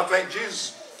 I don't think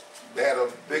Jesus had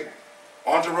a big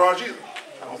entourage either.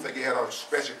 I don't think he had a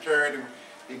special chariot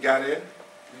he got in.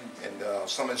 And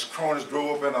some of his cronies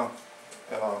drove up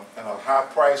in a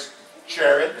high-priced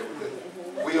chariot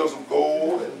with wheels of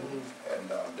gold and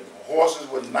the horses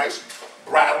with nice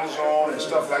bridles on and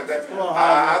stuff like that.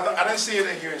 I didn't see it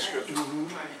in here in Scripture.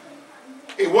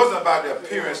 It wasn't about the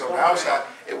appearance of the outside.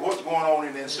 It was what's going on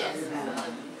in the inside.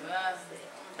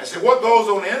 I said, what goes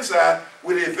on the inside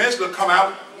will eventually come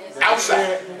out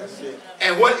outside.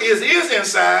 And what is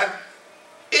inside,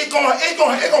 it's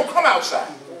gonna come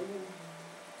outside.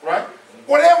 Right?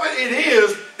 Whatever it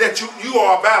is that you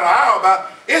are about or are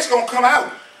about, it's gonna come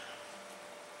out.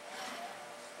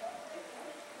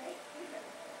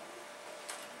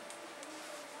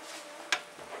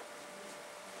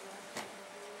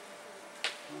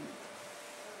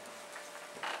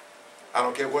 I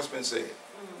don't care what's been said.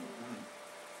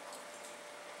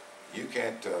 You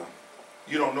can't,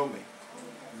 you don't know me.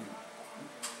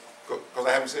 Because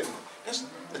I haven't said anything. Listen,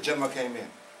 the gentleman came in.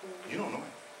 You don't know him.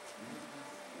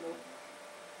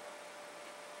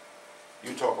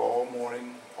 You talk all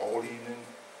morning, all evening.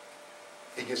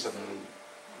 He gets up and leaves.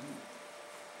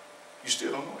 You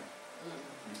still don't know him.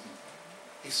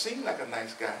 He seemed like a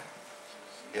nice guy.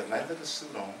 He had a nice little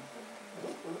suit on.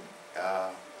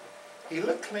 He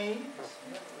looked clean.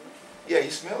 Yeah, he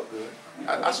smelled good.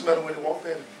 I smelled him when he walked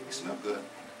in. He smelled good.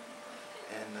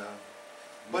 And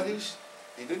but he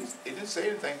didn't say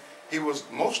anything. He was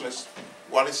motionless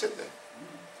while he sat there.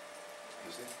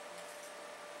 You see?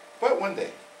 But one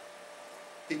day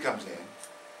he comes in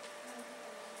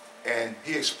and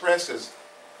he expresses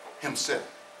himself.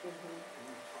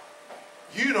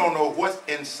 You don't know what's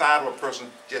inside of a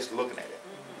person just looking at it.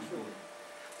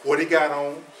 What he got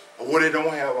on, or what he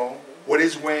don't have on, what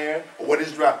he's wearing, or what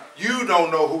he's driving. You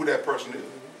don't know who that person is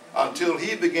until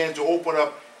he begins to open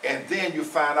up, and then you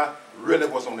find out really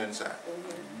what's on the inside.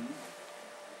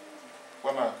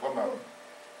 Where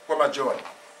my Jordan?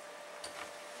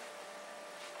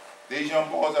 These young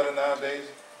boys out of nowadays,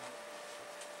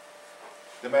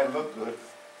 they might look good,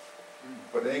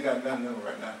 but they ain't got nothing in them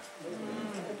right now.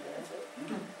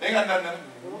 They ain't got nothing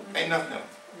in them. Ain't nothing in them.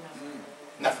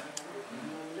 Nothing.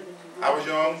 I was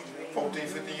young, 14,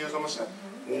 15 years old myself.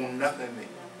 Want nothing in me.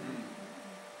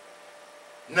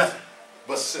 Nothing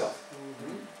but self.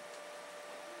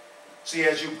 See,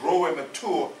 as you grow and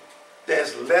mature,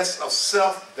 there's less of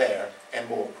self there and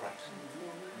more of Christ.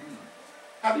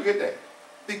 How do you get that?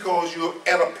 Because you're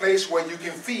at a place where you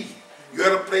can feed. You're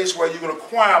at a place where you can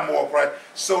acquire more of Christ,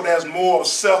 so there's more of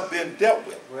self being dealt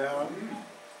with. Well,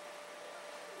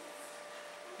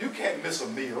 You can't miss a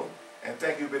meal and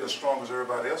think you'll be as strong as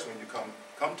everybody else when you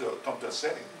come to a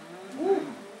setting.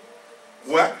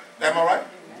 What? Am I right?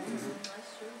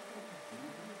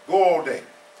 Go all day.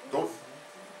 Go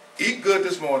eat good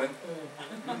this morning.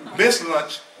 Miss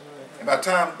lunch. And by the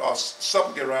time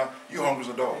supper get around, you're hungry as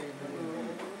a dog.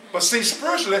 But see,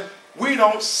 spiritually, we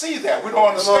don't see that. We don't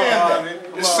understand that.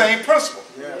 It's the same principle.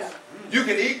 Yes. You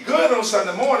can eat good on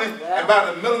Sunday morning, and by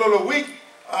the middle of the week,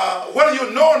 whether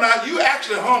you know or not, you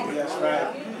actually hungry. That's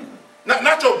right.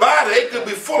 Not your body. It could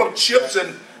be full of chips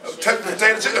and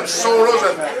potato chips and sodas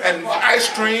and ice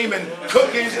cream and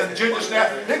cookies and ginger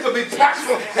snaps. It could be packed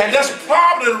full. And that's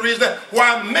probably the reason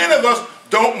why many of us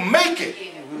don't make it.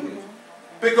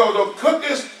 Because those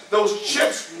cookies, those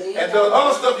chips, and the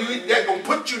other stuff you eat, that's going to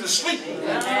put you to sleep.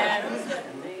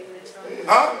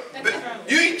 Huh?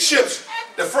 You eat chips.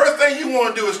 The first thing you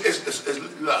want to do is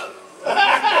love.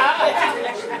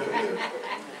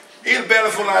 Eat a belly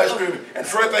full of ice cream, and the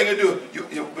first thing you do,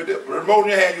 you with the remote in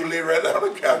your hand, you lay right down on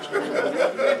the couch.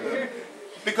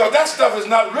 Because that stuff is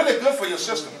not really good for your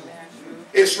system.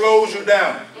 It slows you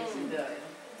down.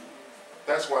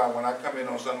 That's why when I come in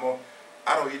on Sunday morning,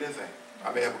 I don't eat anything.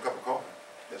 I may have a cup of coffee.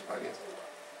 That's about it.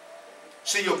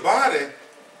 See, your body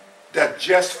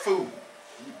digests food.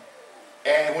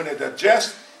 And when it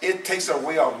digests, it takes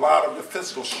away a lot of the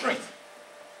physical strength.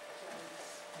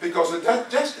 Because it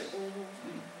digests it.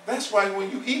 That's why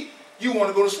when you eat, you want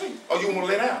to go to sleep or you want to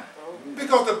lay down.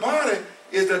 Because the body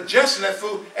is digesting that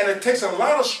food, and it takes a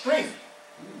lot of strength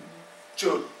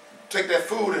to take that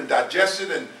food and digest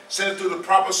it and send it through the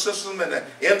proper system, and the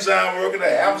enzyme working,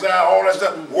 the enzyme, all that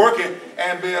stuff working,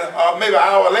 and maybe an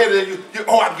hour later,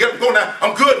 I can get up and go now.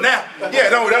 I'm good now. Yeah,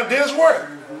 no, that did its work.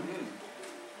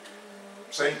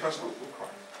 Same principle with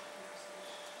Christ.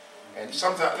 And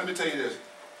sometimes, let me tell you this.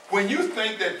 When you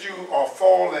think that you are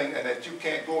falling and that you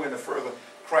can't go any further,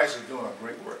 Christ is doing a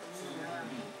great work.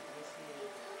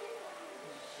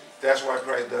 That's why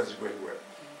Christ does his great work.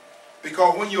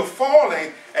 Because when you're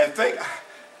falling and think, God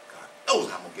knows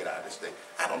how I'm going to get out of this thing.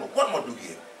 I don't know what I'm going to do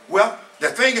here. Well, the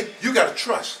thing is, you got to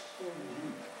trust.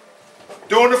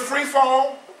 During the free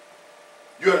fall,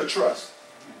 you got to trust.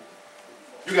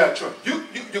 You got to trust.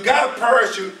 You got a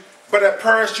parachute, but that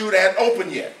parachute ain't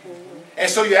open yet. And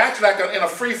so you're acting like in a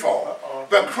free fall.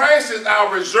 But Christ is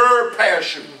our reserve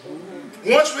parachute.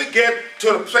 Once we get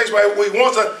to the place where we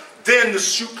want to, then the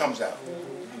chute comes out.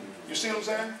 You see what I'm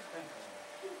saying?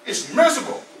 It's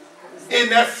miserable in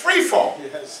that free fall.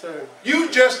 Yes, sir. You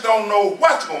just don't know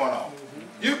what's going on.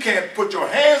 You can't put your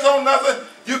hands on nothing.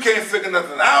 You can't figure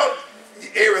nothing out.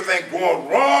 Everything going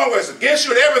wrong, it's against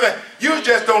you and everything. You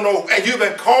just don't know. And you've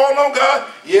been called on God.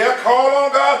 Yeah, call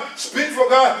on God. Speak for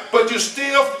God. But you're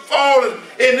still falling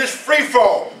in this free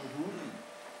fall.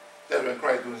 That's when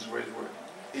Christ doing his great work.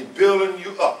 He's building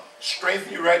you up.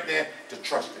 Strengthening you right there to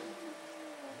trust him.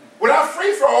 Without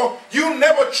free fall, you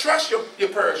never trust your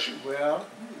parachute. Well.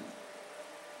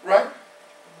 Right?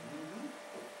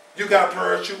 You got a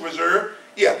parachute reserve.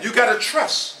 Yeah, you got to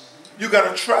trust. You got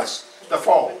to trust the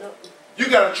fall. You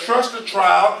got to trust the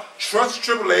trial, trust the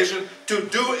tribulation to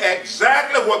do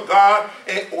exactly what God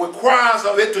requires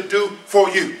of it to do for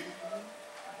you.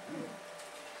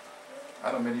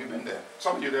 I don't mean you've been there.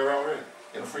 Some of you there already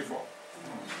in a free fall.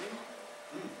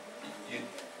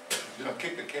 You don't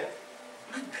kick the cat,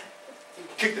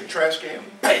 kick the trash can,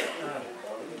 bam,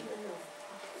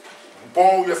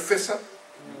 ball your fist up,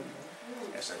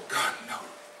 and say, God, no,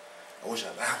 I wish I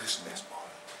allowed this mess, boy.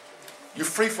 You're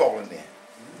free falling then.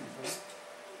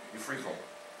 You're free falling.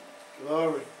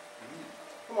 Glory.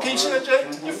 Can you see that, Jay?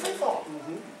 You're free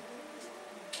falling.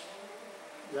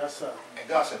 Yes, sir. And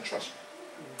God said, trust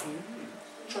me.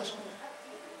 Trust me.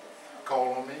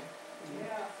 Call on me.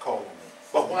 Call on me.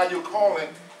 But while you're calling,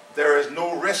 there is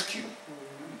no rescue.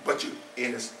 But you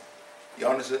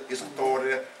understand it's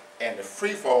authority, and the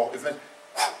free fall is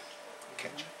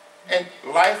catch you. And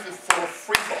life is full of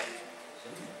free fall.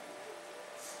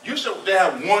 You should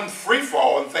have one free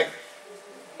fall and think,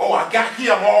 oh, I got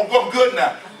here, I'm good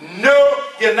now. No,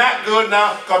 you're not good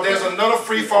now, because there's another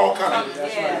free fall coming.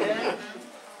 That's right.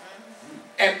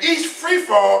 And each free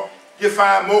fall, you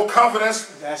find more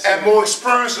confidence and more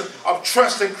experience of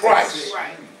trusting Christ.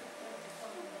 Right.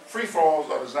 Free falls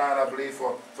are designed, I believe,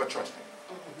 for trusting.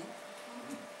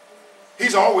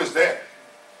 He's always there.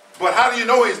 But how do you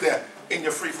know he's there? In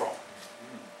your free fall.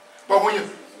 But when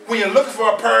you're looking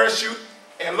for a parachute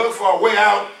and look for a way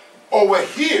out over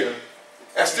here,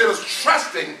 instead of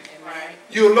trusting,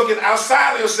 you're looking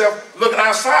outside of yourself, looking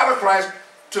outside of Christ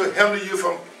to hinder you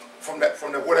from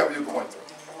whatever you're going through.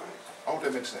 I hope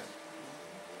that makes sense.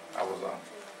 I was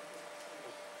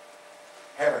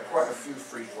had quite a few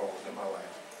free falls in my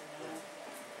life.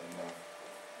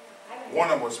 And one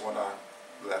of them was when I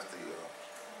left the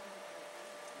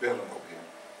building over here.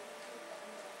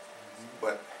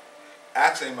 But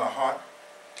actually in my heart,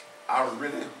 I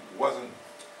really wasn't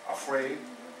afraid,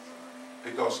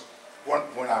 because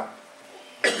when I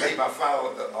made my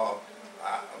final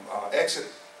exit,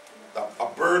 a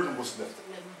burden was lifted.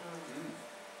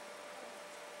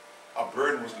 A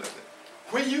burden was lifted.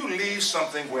 When you leave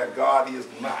something where God is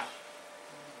not,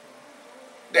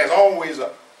 there's always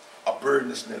a burden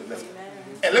that's lifted.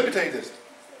 And let me tell you this.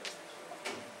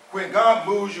 When God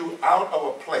moves you out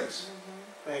of a place,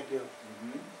 Thank you.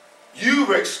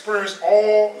 you've experienced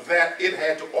all that it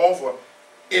had to offer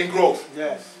in growth.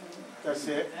 Yes. That's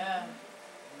it.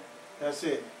 That's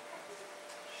it.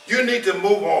 You need to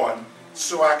move on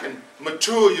so I can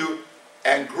mature you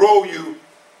and grow you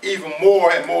even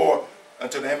more and more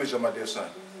unto the image of my dear son.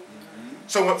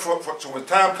 So when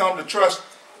time comes to trust,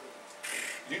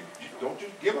 you don't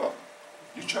just give up.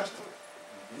 You trust him.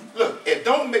 Look, it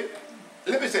don't make,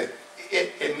 let me say,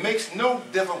 it makes no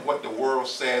difference what the world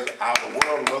says, how the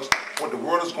world looks, what the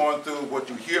world is going through, what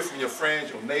you hear from your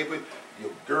friends, your neighbor,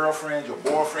 your girlfriend, your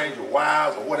boyfriend, your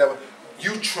wives, or whatever.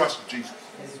 You trust Jesus.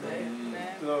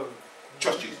 Glory.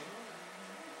 Trust Jesus.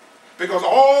 Because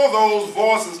all those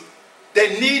voices,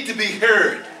 they need to be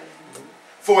heard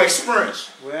for experience.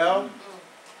 Well,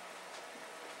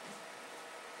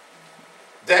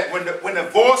 That when the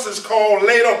voice is called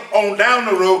later on down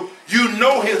the road, you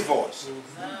know his voice.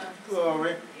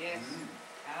 glory.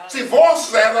 See,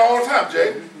 voices happen all the time,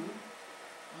 Jay.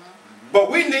 But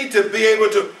we need to be able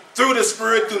to, through the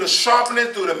Spirit, through the sharpening,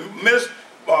 through the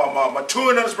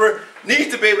maturing of the Spirit,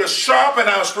 need to be able to sharpen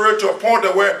our spirit to a point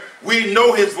that where we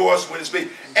know his voice when he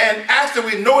speaks. And after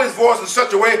we know his voice in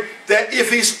such a way that if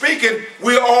he's speaking,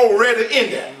 we're already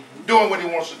in there, doing what he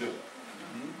wants to do.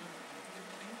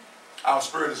 Our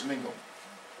spirit is mingled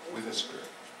with his spirit.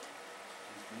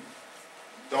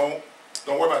 Don't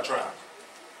worry about trials.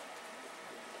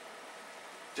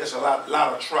 Just a lot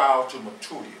of trials to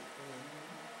mature you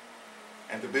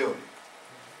and to build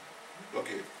you. Look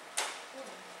here.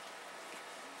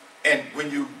 And when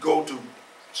you go to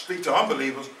speak to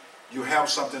unbelievers, you have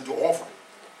something to offer.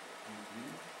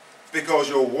 Because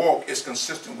your walk is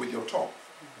consistent with your talk.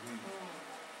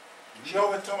 She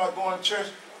always talking about going to church,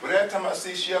 but every time I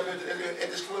see she up at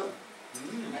this club.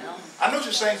 I know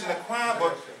she sings in the choir,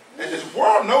 but this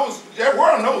world knows, that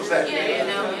world knows that.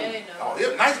 Oh,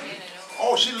 they're nice.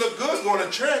 Oh, she look good going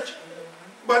to church.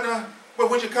 But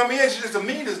when she come in, she's just the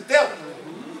meanest devil.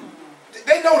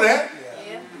 They know that.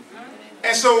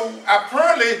 And so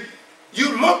apparently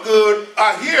you look good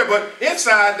out here, but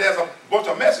inside there's a bunch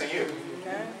of mess in here.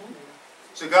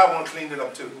 So God wants to clean it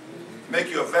up too.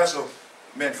 Make you a vessel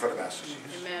meant for the master's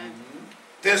use.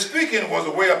 Then speaking was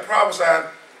a way of prophesying,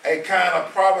 a kind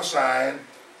of prophesying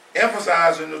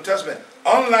emphasized in the New Testament.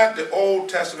 Unlike the Old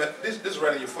Testament, this is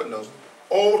right in your footnotes.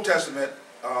 Old Testament,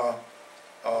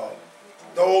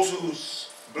 those who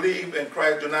believe in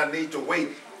Christ do not need to wait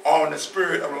on the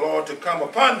Spirit of the Lord to come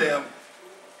upon them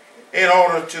in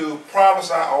order to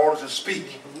prophesy, or order to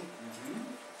speak.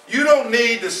 You don't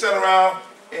need to sit around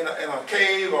in a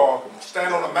cave or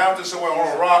stand on a mountain somewhere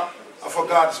on a rock for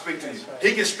God to speak to you.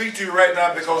 He can speak to you right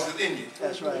now because it's in you.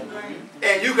 That's right.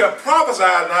 And you can prophesy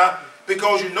now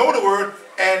because you know the word,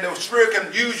 and the Spirit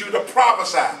can use you to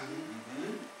prophesy.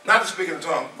 Not to speak in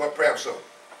tongue, but perhaps so.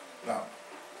 No.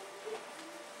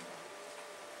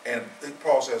 And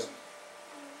Paul says,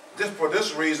 for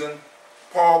this reason,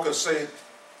 Paul could say,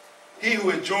 he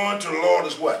who is joined to the Lord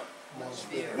is what? One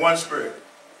spirit. One spirit.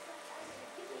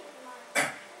 I'm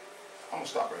going to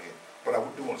stop right here. But I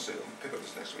do want to say, I'm going to pick up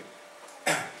this next week.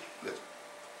 Listen.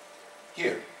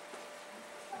 Here.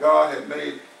 God had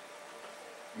made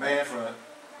man from,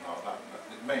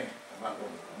 man,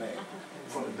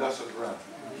 from the dust of the ground.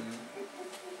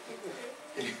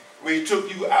 We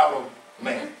took you out of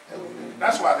man.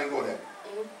 That's why I didn't go there.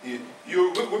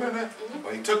 You remember that?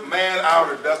 But he took man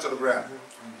out of the dust of the ground.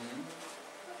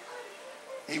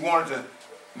 He wanted to,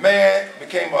 man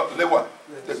became what?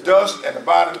 The dust and the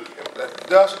body,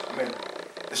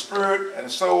 the spirit and the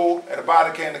soul and the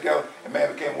body came together, and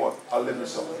man became what? A living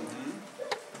soul.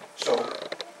 So,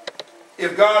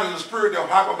 if God is a spirit, then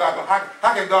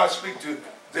how can God speak to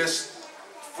this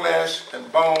flesh and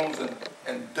bones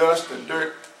and dust and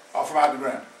dirt from out of the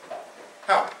ground?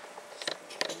 How?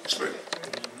 Spirit.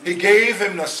 He gave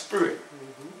him the spirit.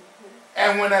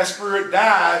 And when that spirit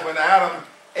died, when Adam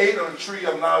ate on the tree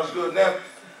of knowledge of good and evil,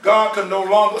 God could no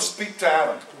longer speak to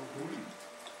Adam.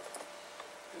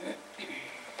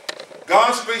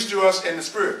 God speaks to us in the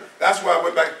spirit. That's why I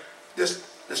went back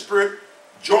the Spirit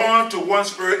joined to one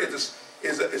Spirit is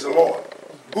the Lord.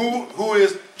 Who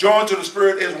is joined to the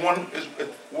Spirit is one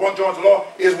joined to the Lord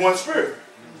is one Spirit.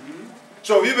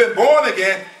 So if you've been born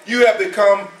again, you have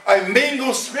become a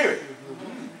mingled spirit.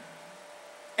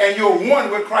 And you're one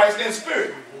with Christ in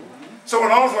spirit. So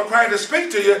in order for Christ to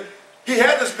speak to you, he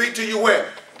had to speak to you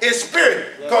where? In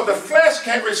spirit. Because the flesh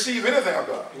can't receive anything of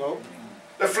God. Nope.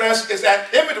 The flesh is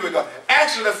at enmity with God.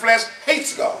 Actually, the flesh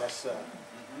hates God. Yes, sir.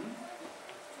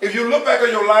 If you look back on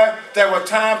your life, there were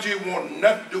times you want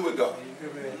nothing to do with God.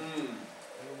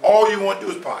 All you want to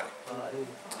do is party.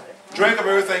 Drink of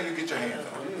everything you get your hands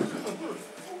on.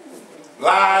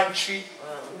 Lie and cheat.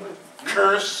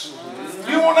 Curse.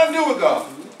 You don't want nothing to do with God.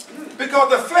 Because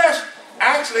the flesh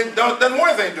actually doesn't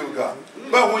want anything to do with God.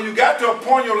 But when you got to a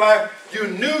point in your life, you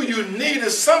knew you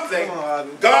needed something.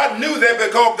 God knew that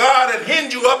because God had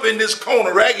hinged you up in this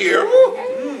corner right here.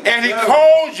 And he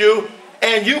called you,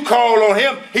 and you called on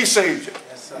him, he saved you.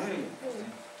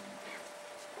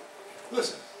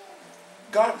 Listen,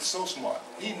 God is so smart.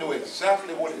 He knew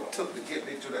exactly what it took to get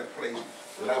me to that place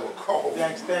that I would call.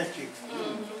 Thank you. Thank you.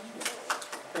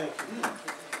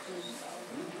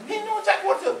 He knew exactly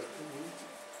what it took.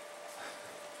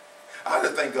 I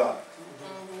just thank God.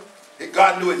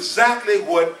 God knew exactly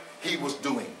what he was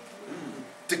doing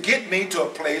to get me to a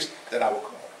place that I would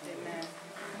call. Amen.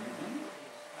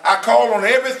 I called on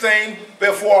everything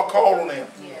before I called on him.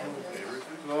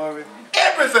 Glory.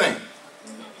 Everything.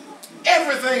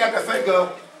 Everything I could think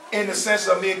of in the sense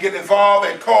of me getting involved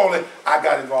and calling, I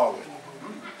got involved with.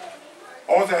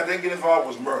 Only thing I didn't get involved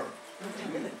was murder.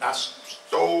 I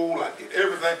stole, I did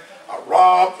everything. I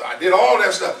robbed, I did all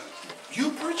that stuff. You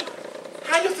preacher,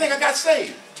 how you think I got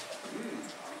saved?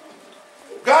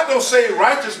 God don't save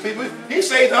righteous people, he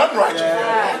saved the unrighteous.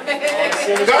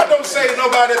 Yeah. God don't save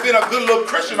nobody that's been a good little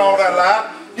Christian all that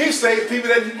life. He saved people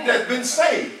that's been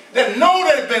saved, that know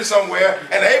they've been somewhere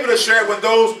and are able to share it with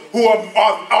those who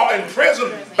are in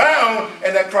prison, bound,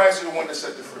 and that Christ is the one that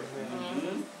set them free.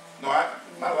 No,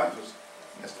 my life was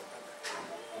messed up.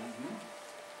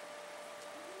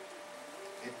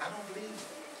 I don't believe it.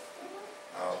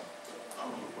 I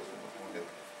don't know what's going on.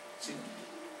 See,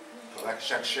 because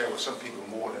I can share with some people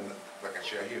more than I can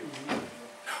share here.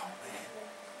 No,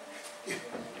 man.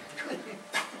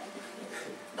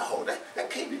 No, that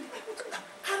can't be.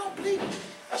 I don't believe it.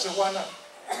 I said, why not?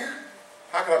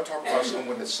 How can I talk about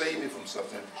someone that saved me from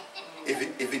something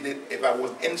if I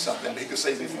was in something he could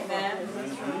save me from?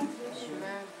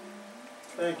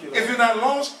 Thank you, Lord. If you're not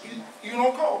lost, you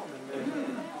don't call.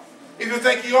 If you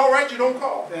think you're all right, you don't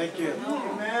call. Thank you.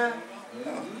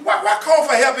 Why call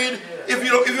for help if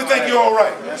you think you're all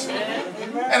right?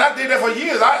 And I did that for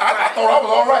years. I thought I was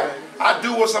all right. I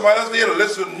do what somebody else did, or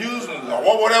listen to the news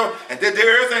or whatever, and they did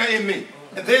everything in me.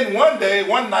 And then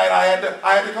one night, I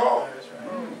had to call.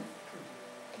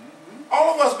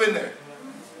 All of us been there.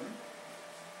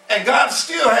 And God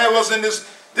still have us in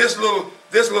this little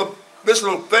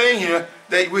thing here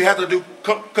that we have to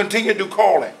continue to do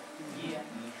calling.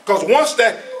 Because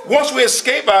once we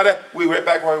escape out of that, we right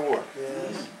back where we were.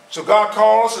 Yes. So God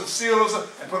called us and sealed us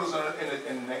and put us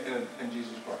in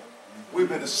Jesus Christ. We've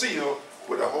been sealed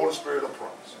with the Holy Spirit of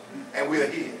promise. And we are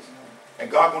his.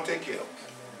 And God will take care of us.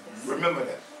 Remember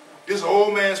that. This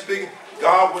old man speaking,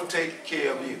 God will take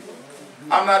care of you.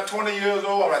 I'm not 20 years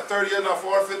old, I'm not 30 years old, I'm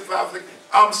 40, 55, 60.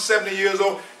 I'm 70 years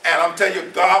old, and I'm telling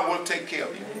you, God will take care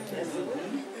of you.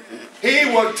 He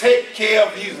will take care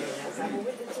of you.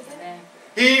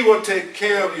 He will take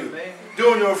care of you.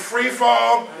 During your free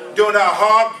fall, during that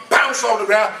hard bounce off the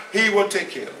ground, he will take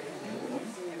care of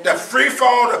you. The free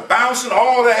fall, the bouncing,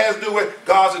 all that has to do with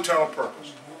God's eternal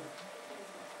purpose.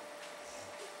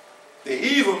 The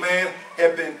evil man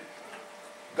had been,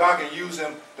 God can use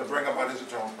him to bring about his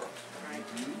eternal purpose.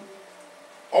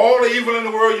 All the evil in the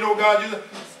world, you know God used it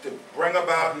to bring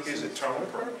about his eternal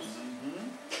purpose.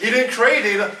 He didn't create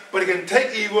evil, but he can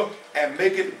take evil and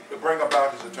make it to bring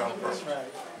about his eternal purpose.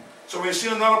 So when you see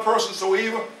another person so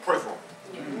evil, pray for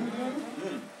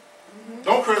him.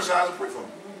 Don't criticize him, pray for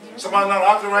him. Somebody not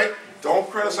acting right, don't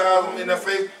criticize them in their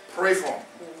face, pray for them.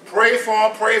 Pray for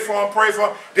them, pray for them, pray for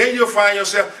them. Then you'll find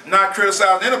yourself not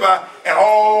criticizing anybody, and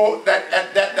all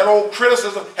that old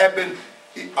criticism have been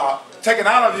taken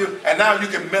out of you, and now you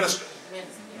can minister.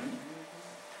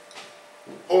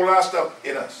 Whole lot of stuff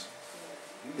in us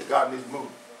that God needs to move.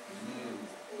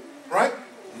 Right?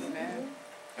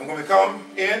 And when we come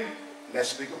in, let's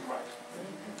speak of Christ.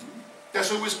 That's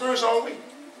who we experience all week.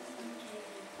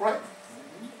 Right?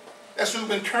 That's who's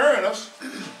been carrying us.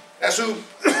 That's who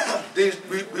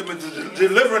we've been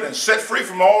delivered and set free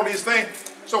from all these things.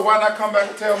 So why not come back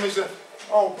and tell me, say,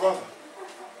 oh, brother,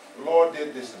 the Lord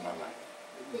did this in my life.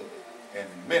 And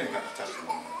many got a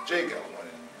testimony. Jay got one.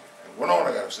 And went on,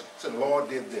 I got to say, the Lord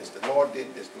did this, the Lord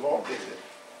did this, the Lord did this.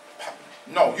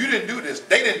 No, you didn't do this.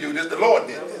 They didn't do this. The Lord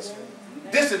did this.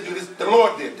 This didn't do this. The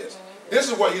Lord did this. This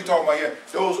is what you're talking about here.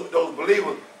 Those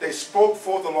believers, they spoke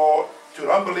for the Lord to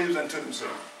the unbelievers and to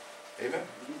themselves. Amen?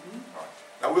 All right.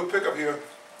 Now we'll pick up here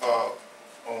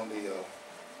on the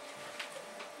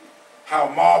how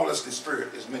marvelous the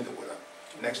Spirit is mingled with us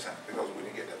next time, because we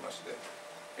didn't get that much today.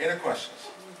 Any questions?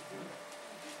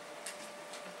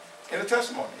 Any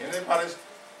testimony? Anybody's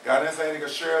got anything they can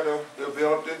share the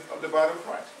availability of the body of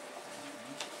Christ?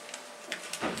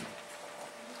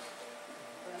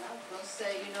 Well, I was going to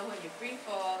say, you know, when you free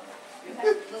fall, you have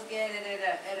to look at it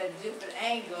at a different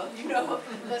angle, you know.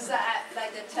 Because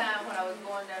like the time when I was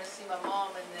going there to see my mom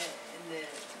and the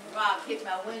rock hit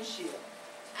my windshield.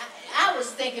 I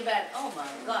was thinking about, oh my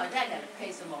God, I got to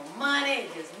pay some more money,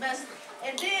 it just messed.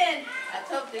 And then I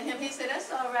talked to him, he said,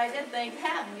 that's all right, that thing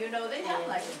happened, you know, they happen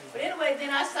like it. But anyway, then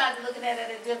I started looking at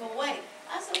it a different way.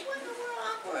 I said, what in the world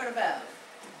I'm worried about?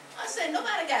 I said,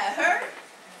 nobody got hurt,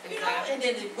 you know, and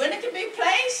then when it can be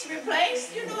replaced,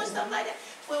 you know, and stuff like that.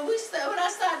 When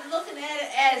I started looking at it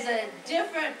as a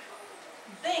different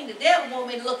thing, the devil want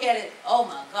me to look at it, oh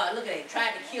my God, look at it, he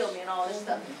tried to kill me and all this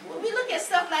stuff. When we look at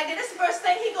stuff like that, that's the first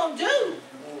thing he gonna do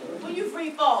when you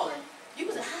free falling. You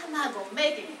can say, how am I gonna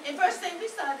make it? And first thing we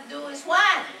started to do is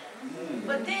whine.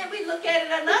 But then we look at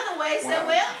it another way and say,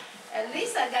 well, at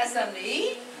least I got something to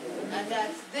eat. I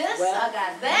got this, I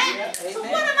got that. So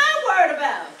what am I worried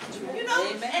about? You know,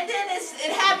 and then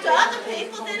it happened to other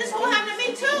people, then it's gonna happen to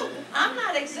me too. I'm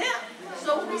not exempt.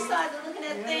 So when we started looking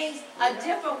at things a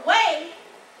different way,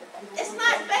 it's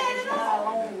not bad at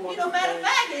all. You know, matter of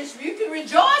fact, you can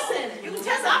rejoice in it. You can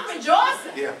tell I'm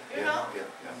rejoicing. Yeah, you know? Yeah.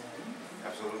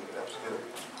 Absolutely, that's good.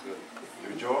 Good. You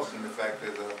rejoice in the fact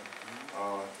that a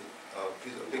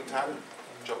big title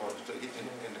jump off the hit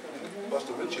in the bust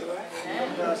the windshield.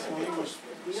 Yes, when he was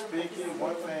speaking,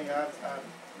 one thing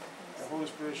the Holy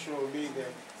Spirit showed me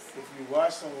that if you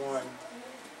watch someone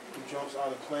who jumps out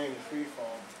of the plane in free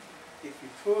fall, if you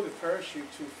pull the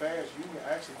parachute too fast, you can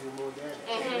actually do more damage.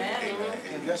 Amen.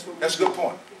 And that's what That's a good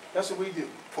point. That's what we do.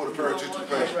 Pull the parachute too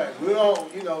That's fast. right. We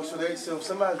don't, you know, so if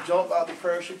somebody jump out the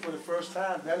parachute for the first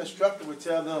time, that instructor would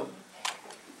tell them,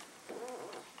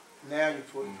 now you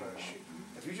pull the parachute.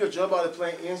 If you just jump out of the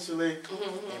plane instantly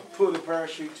and pull the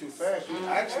parachute too fast, you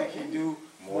actually can do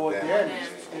more damage.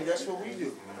 And that's what we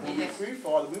do. When we free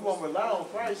fall, we won't rely on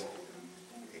Christ.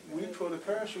 We pull the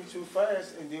parachute too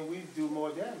fast, and then we do more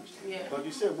damage. Yeah. But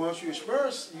you said once you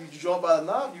experience, you jump out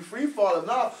enough, you free fall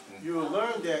enough, you will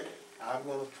learn that I'm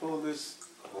going to pull this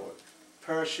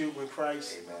parachute with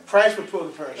Christ. Amen. Christ will pull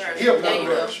the parachute. He'll pull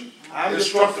the parachute. I'm The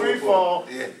just going to instructor will free pull fall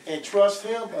it. and trust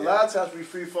Him. A lot of times we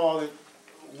free falling,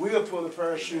 we'll pull the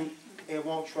parachute and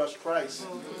won't trust Christ.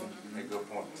 Make a good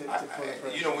point. To pull the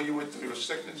parachute. You know, when you went through your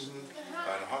sickness in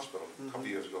the hospital a couple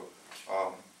years ago,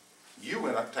 you were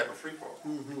in that type of free fall.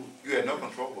 You had no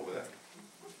control over that.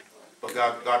 But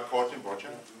God caught you and brought you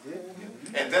out.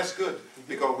 Yeah. And that's good,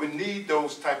 because we need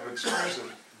those type of experiences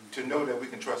to know that we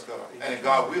can trust God. And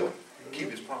God will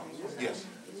keep His promise. Yes.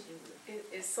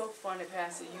 It's so funny,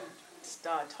 Pastor, you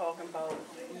start talking about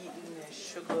eating and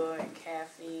sugar and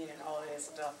caffeine and all that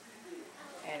stuff.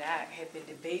 And I had been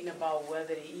debating about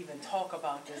whether to even talk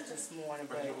about this morning,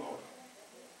 but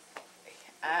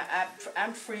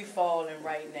I'm free falling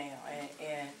right now,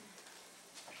 and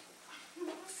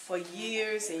for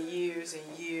years and years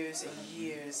and years and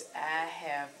years, I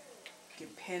have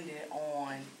depended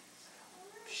on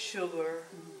sugar,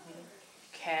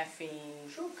 caffeine,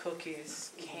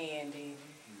 cookies, candy,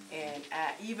 and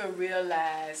I even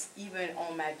realized, even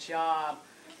on my job,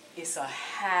 it's a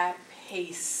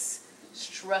high-paced,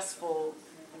 stressful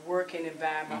working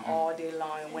environment all day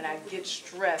long, and when I get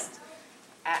stressed,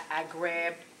 I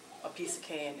grab a piece of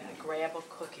candy, I grab a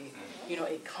cookie. You know,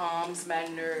 it calms my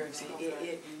nerves.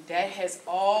 That has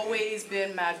always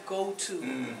been my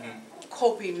go-to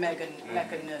coping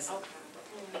mechanism.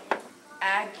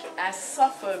 I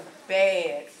suffer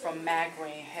bad from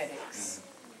migraine headaches.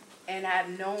 And I've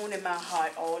known in my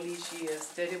heart all these years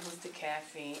that it was the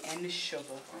caffeine and the sugar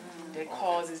that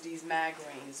causes these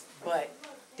migraines. But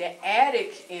the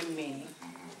addict in me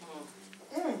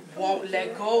won't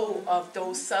let go of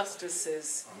those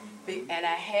substances. And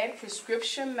I had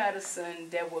prescription medicine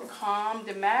that would calm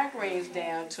the migraines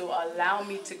down to allow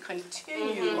me to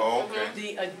continue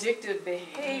the addictive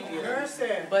behavior.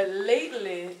 But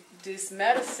lately, this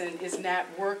medicine is not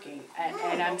working.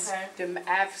 And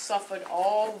I've suffered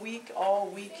all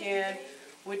weekend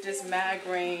with this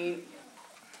migraine,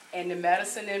 and the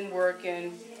medicine isn't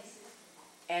working.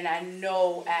 and I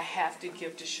know I have to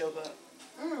give the sugar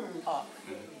up.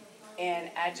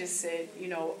 And I just said, you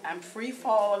know, I'm free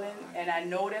falling, and I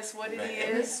know that's what it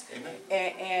is.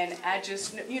 And I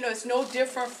just, you know, it's no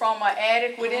different from an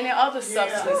addict with any other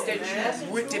substance that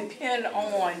you would depend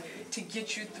on to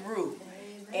get you through.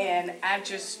 And I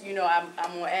just, you know,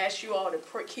 I'm going to ask you all to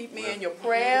keep me in your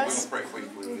prayers. We're going to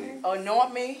pray for you.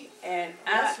 Anoint me, and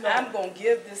I'm going to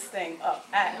give this thing up.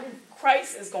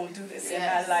 Christ is going to do this in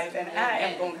my life, and I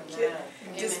am going to get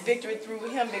this victory through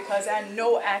him, because I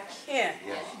know I can,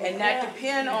 and not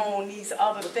depend on these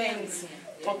other things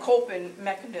for coping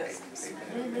mechanisms.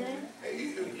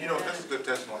 You know, that's a good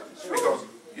testimony, because,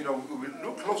 you know, we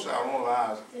look closer at our own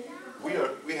lives.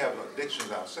 We have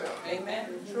addictions ourselves. Amen.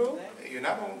 True. You're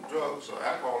not on drugs or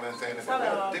alcohol or anything, but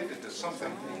we're addicted to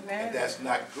something and that's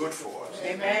not good for us.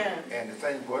 Amen. And the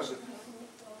thing was,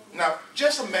 now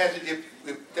just imagine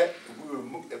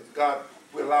if God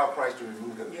will allow Christ to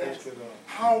remove that addiction,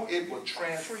 how it will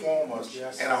transform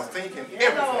us and our thinking,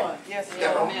 everything. Yes,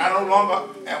 That Lord. I no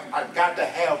longer I got to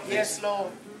have this. Yes,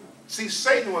 Lord. See,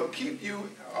 Satan will keep you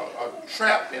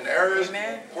trapped in areas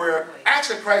Amen. where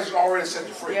actually Christ has already set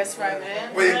you free. Yes, right.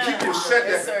 But it keep you set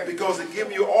there Yes, because it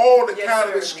give you all the Yes, kind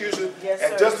of sir. excuses Yes,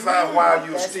 and sir. justifying why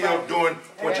you're That's still right. doing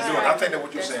what That's you're doing. right. I think that's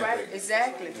what you're That's saying. right. Vic.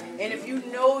 Exactly. And if you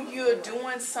know you're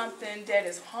doing something that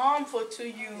is harmful to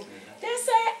you,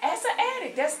 that's an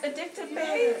addict. That's addictive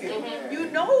behavior. You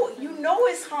know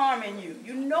it's harming you.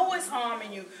 You know it's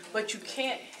harming you, but you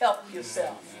can't help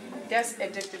yourself. That's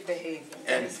addictive behavior.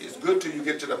 And it's good till you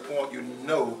get to the point you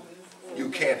know you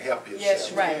can't help yourself.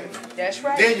 Yes, right. That's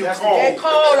right. Then you call. They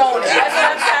called on him.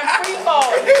 I'm free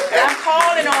falling. I'm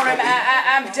calling on him.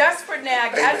 I'm desperate now.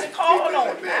 I got to call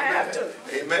on him. I have to.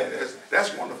 Amen.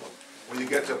 That's wonderful when you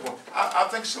get to a point. I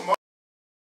think some